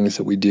many things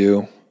that we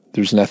do.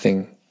 There's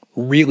nothing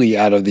really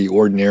out of the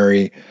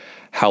ordinary.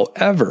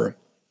 However,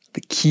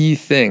 the key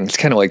thing, it's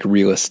kind of like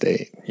real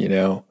estate,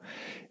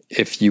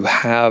 if you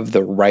have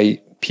the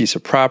right piece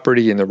of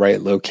property in the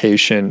right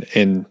location,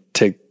 and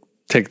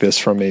take this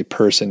from a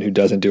person who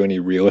doesn't do any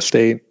real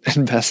estate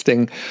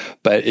investing,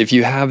 but if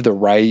you have the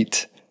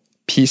right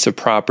piece of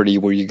property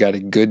where you got a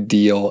good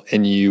deal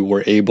and you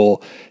were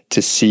able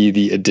to see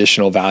the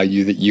additional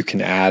value that you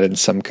can add in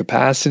some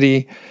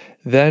capacity,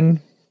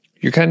 then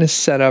you're kind of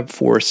set up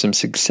for some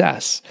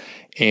success.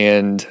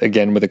 And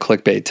again, with a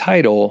clickbait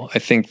title, I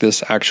think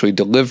this actually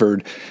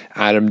delivered.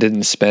 Adam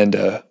didn't spend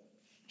a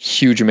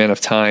huge amount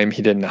of time.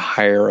 He didn't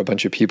hire a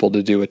bunch of people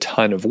to do a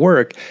ton of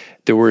work.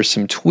 There were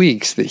some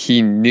tweaks that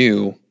he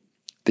knew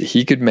that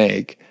he could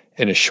make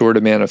in a short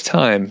amount of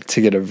time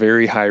to get a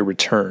very high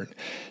return.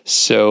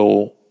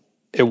 So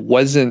it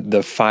wasn't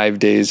the 5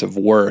 days of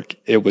work.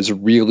 It was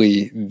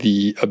really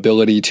the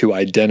ability to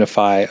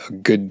identify a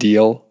good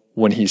deal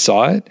when he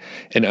saw it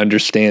and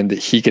understand that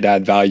he could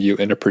add value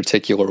in a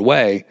particular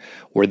way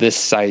where this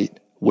site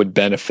would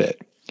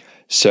benefit.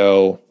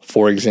 So,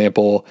 for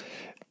example,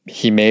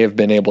 he may have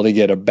been able to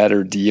get a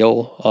better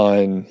deal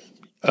on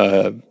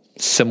a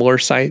similar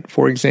site,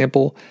 for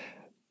example,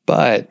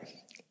 but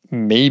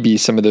maybe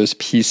some of those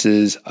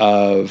pieces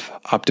of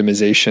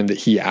optimization that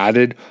he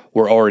added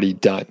were already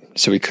done.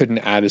 So he couldn't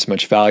add as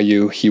much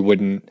value. He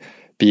wouldn't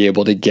be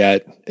able to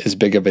get as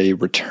big of a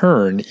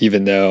return,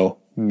 even though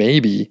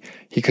maybe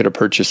he could have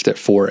purchased it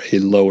for a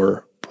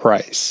lower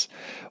price.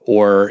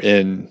 Or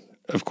in,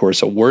 of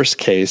course, a worst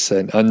case,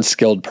 an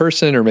unskilled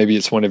person, or maybe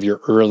it's one of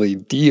your early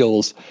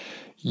deals,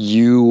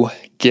 you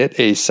get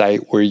a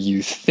site where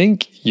you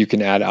think you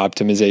can add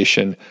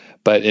optimization,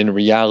 but in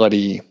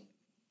reality,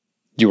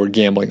 you are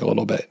gambling a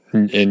little bit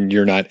and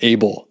you're not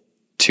able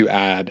to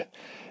add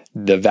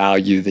the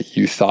value that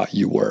you thought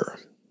you were.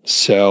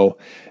 So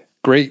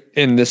great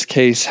in this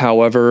case,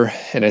 however,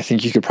 and I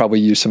think you could probably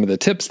use some of the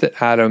tips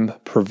that Adam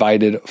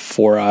provided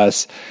for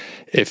us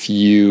if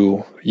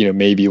you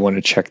maybe want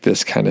to check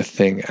this kind of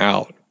thing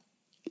out.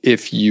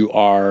 If you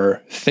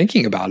are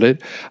thinking about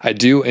it, I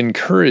do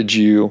encourage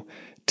you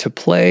to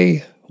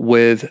play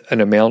with an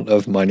amount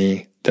of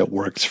money that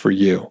works for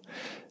you.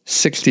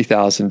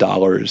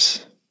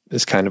 $60,000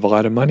 is kind of a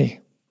lot of money.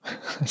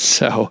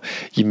 So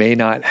you may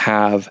not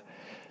have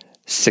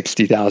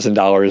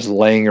 $60,000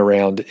 laying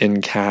around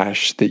in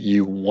cash that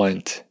you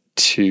want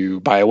to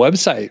buy a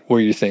website where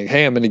you think,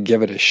 hey, I'm going to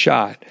give it a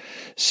shot.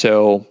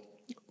 So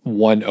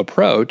one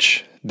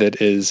approach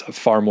that is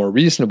far more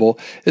reasonable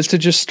is to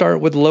just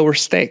start with lower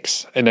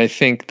stakes. And I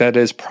think that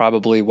is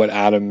probably what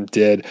Adam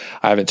did.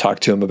 I haven't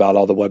talked to him about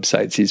all the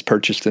websites he's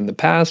purchased in the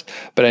past,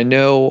 but I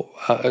know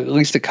at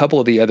least a couple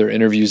of the other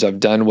interviews I've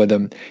done with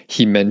him,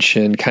 he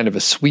mentioned kind of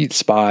a sweet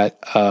spot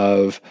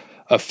of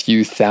a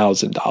few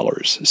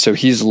 $1,000s. So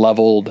he's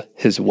leveled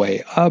his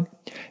way up,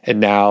 and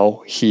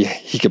now he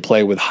could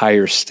play with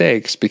higher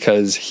stakes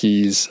because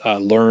he's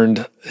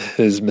learned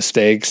his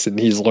mistakes and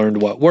he's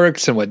learned what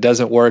works and what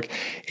doesn't work,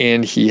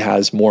 and he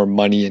has more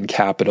money and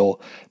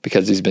capital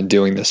because he's been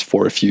doing this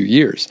for a few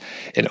years.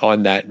 And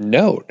on that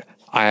note,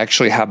 I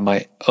actually have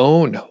my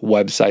own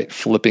website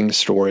flipping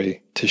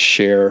story to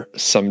share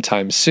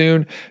sometime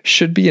soon.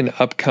 Should be an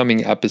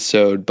upcoming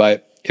episode,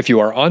 but if you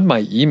are on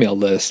my email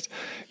list,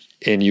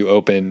 and you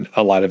open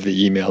a lot of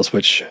the emails,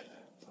 which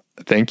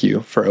thank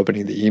you for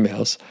opening the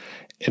emails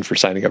and for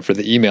signing up for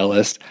the email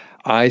list.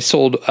 I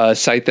sold a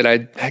site that I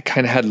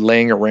kind of had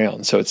laying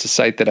around. So it's a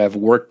site that I've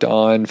worked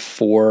on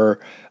for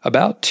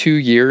about 2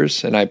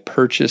 years, and I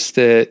purchased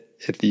it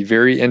at the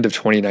very end of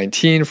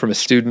 2019 from a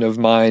student of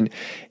mine,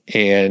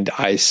 and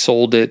I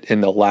sold it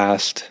in the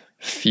last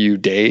few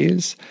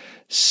days.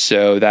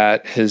 So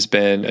that has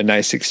been a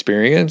nice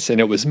experience, and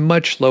it was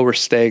much lower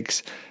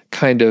stakes,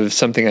 kind of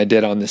something I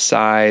did on the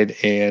side,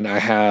 and I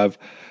have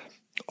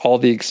all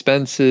the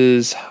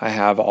expenses, I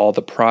have all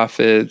the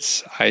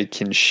profits, I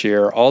can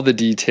share all the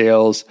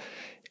details,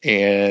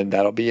 and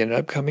that'll be an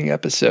upcoming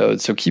episode.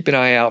 So keep an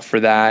eye out for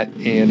that.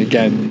 And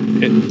again,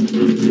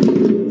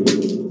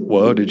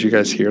 whoa, did you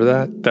guys hear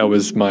that? That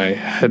was my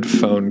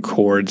headphone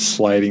cord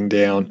sliding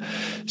down.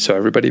 So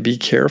everybody be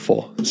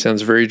careful. It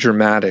sounds very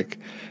dramatic.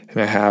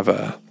 And I have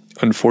a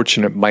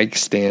unfortunate mic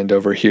stand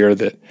over here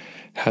that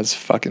has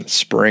fucking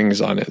springs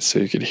on it, so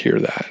you could hear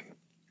that.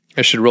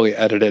 I should really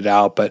edit it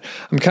out, but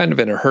I'm kind of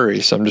in a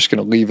hurry, so I'm just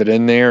going to leave it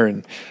in there.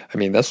 And I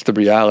mean, that's the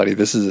reality.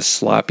 This is a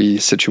sloppy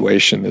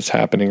situation that's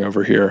happening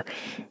over here.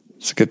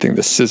 It's a good thing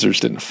the scissors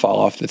didn't fall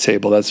off the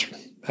table. That's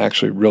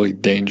actually really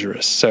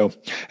dangerous. So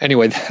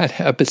anyway, that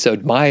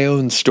episode, My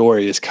Own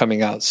Story, is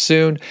coming out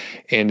soon,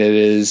 and it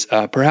is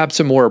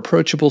perhaps a more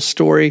approachable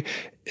story.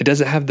 It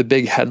doesn't have the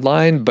big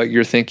headline, but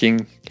you're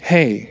thinking,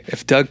 hey,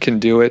 if Doug can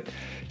do it,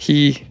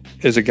 he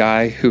is a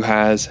guy who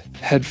has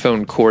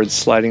headphone cords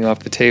sliding off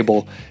the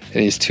table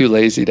and he's too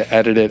lazy to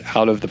edit it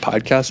out of the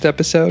podcast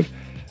episode.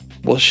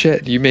 Well,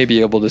 shit, you may be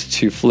able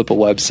to flip a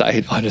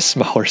website on a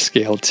smaller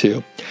scale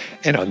too.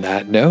 And on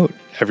that note,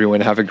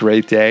 everyone have a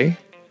great day.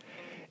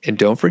 And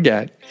don't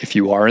forget, if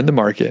you are in the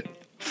market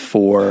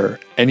for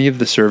any of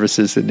the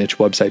services that niche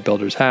website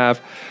builders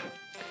have,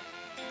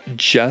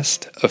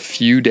 just a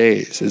few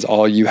days is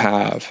all you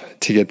have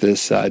to get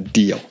this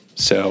deal.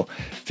 So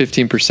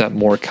 15%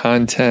 more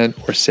content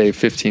or save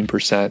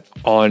 15%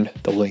 on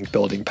the link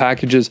building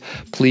packages.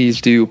 Please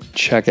do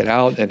check it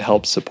out and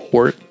help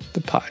support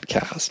the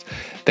podcast.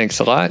 Thanks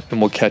a lot,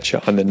 and we'll catch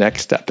you on the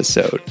next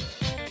episode.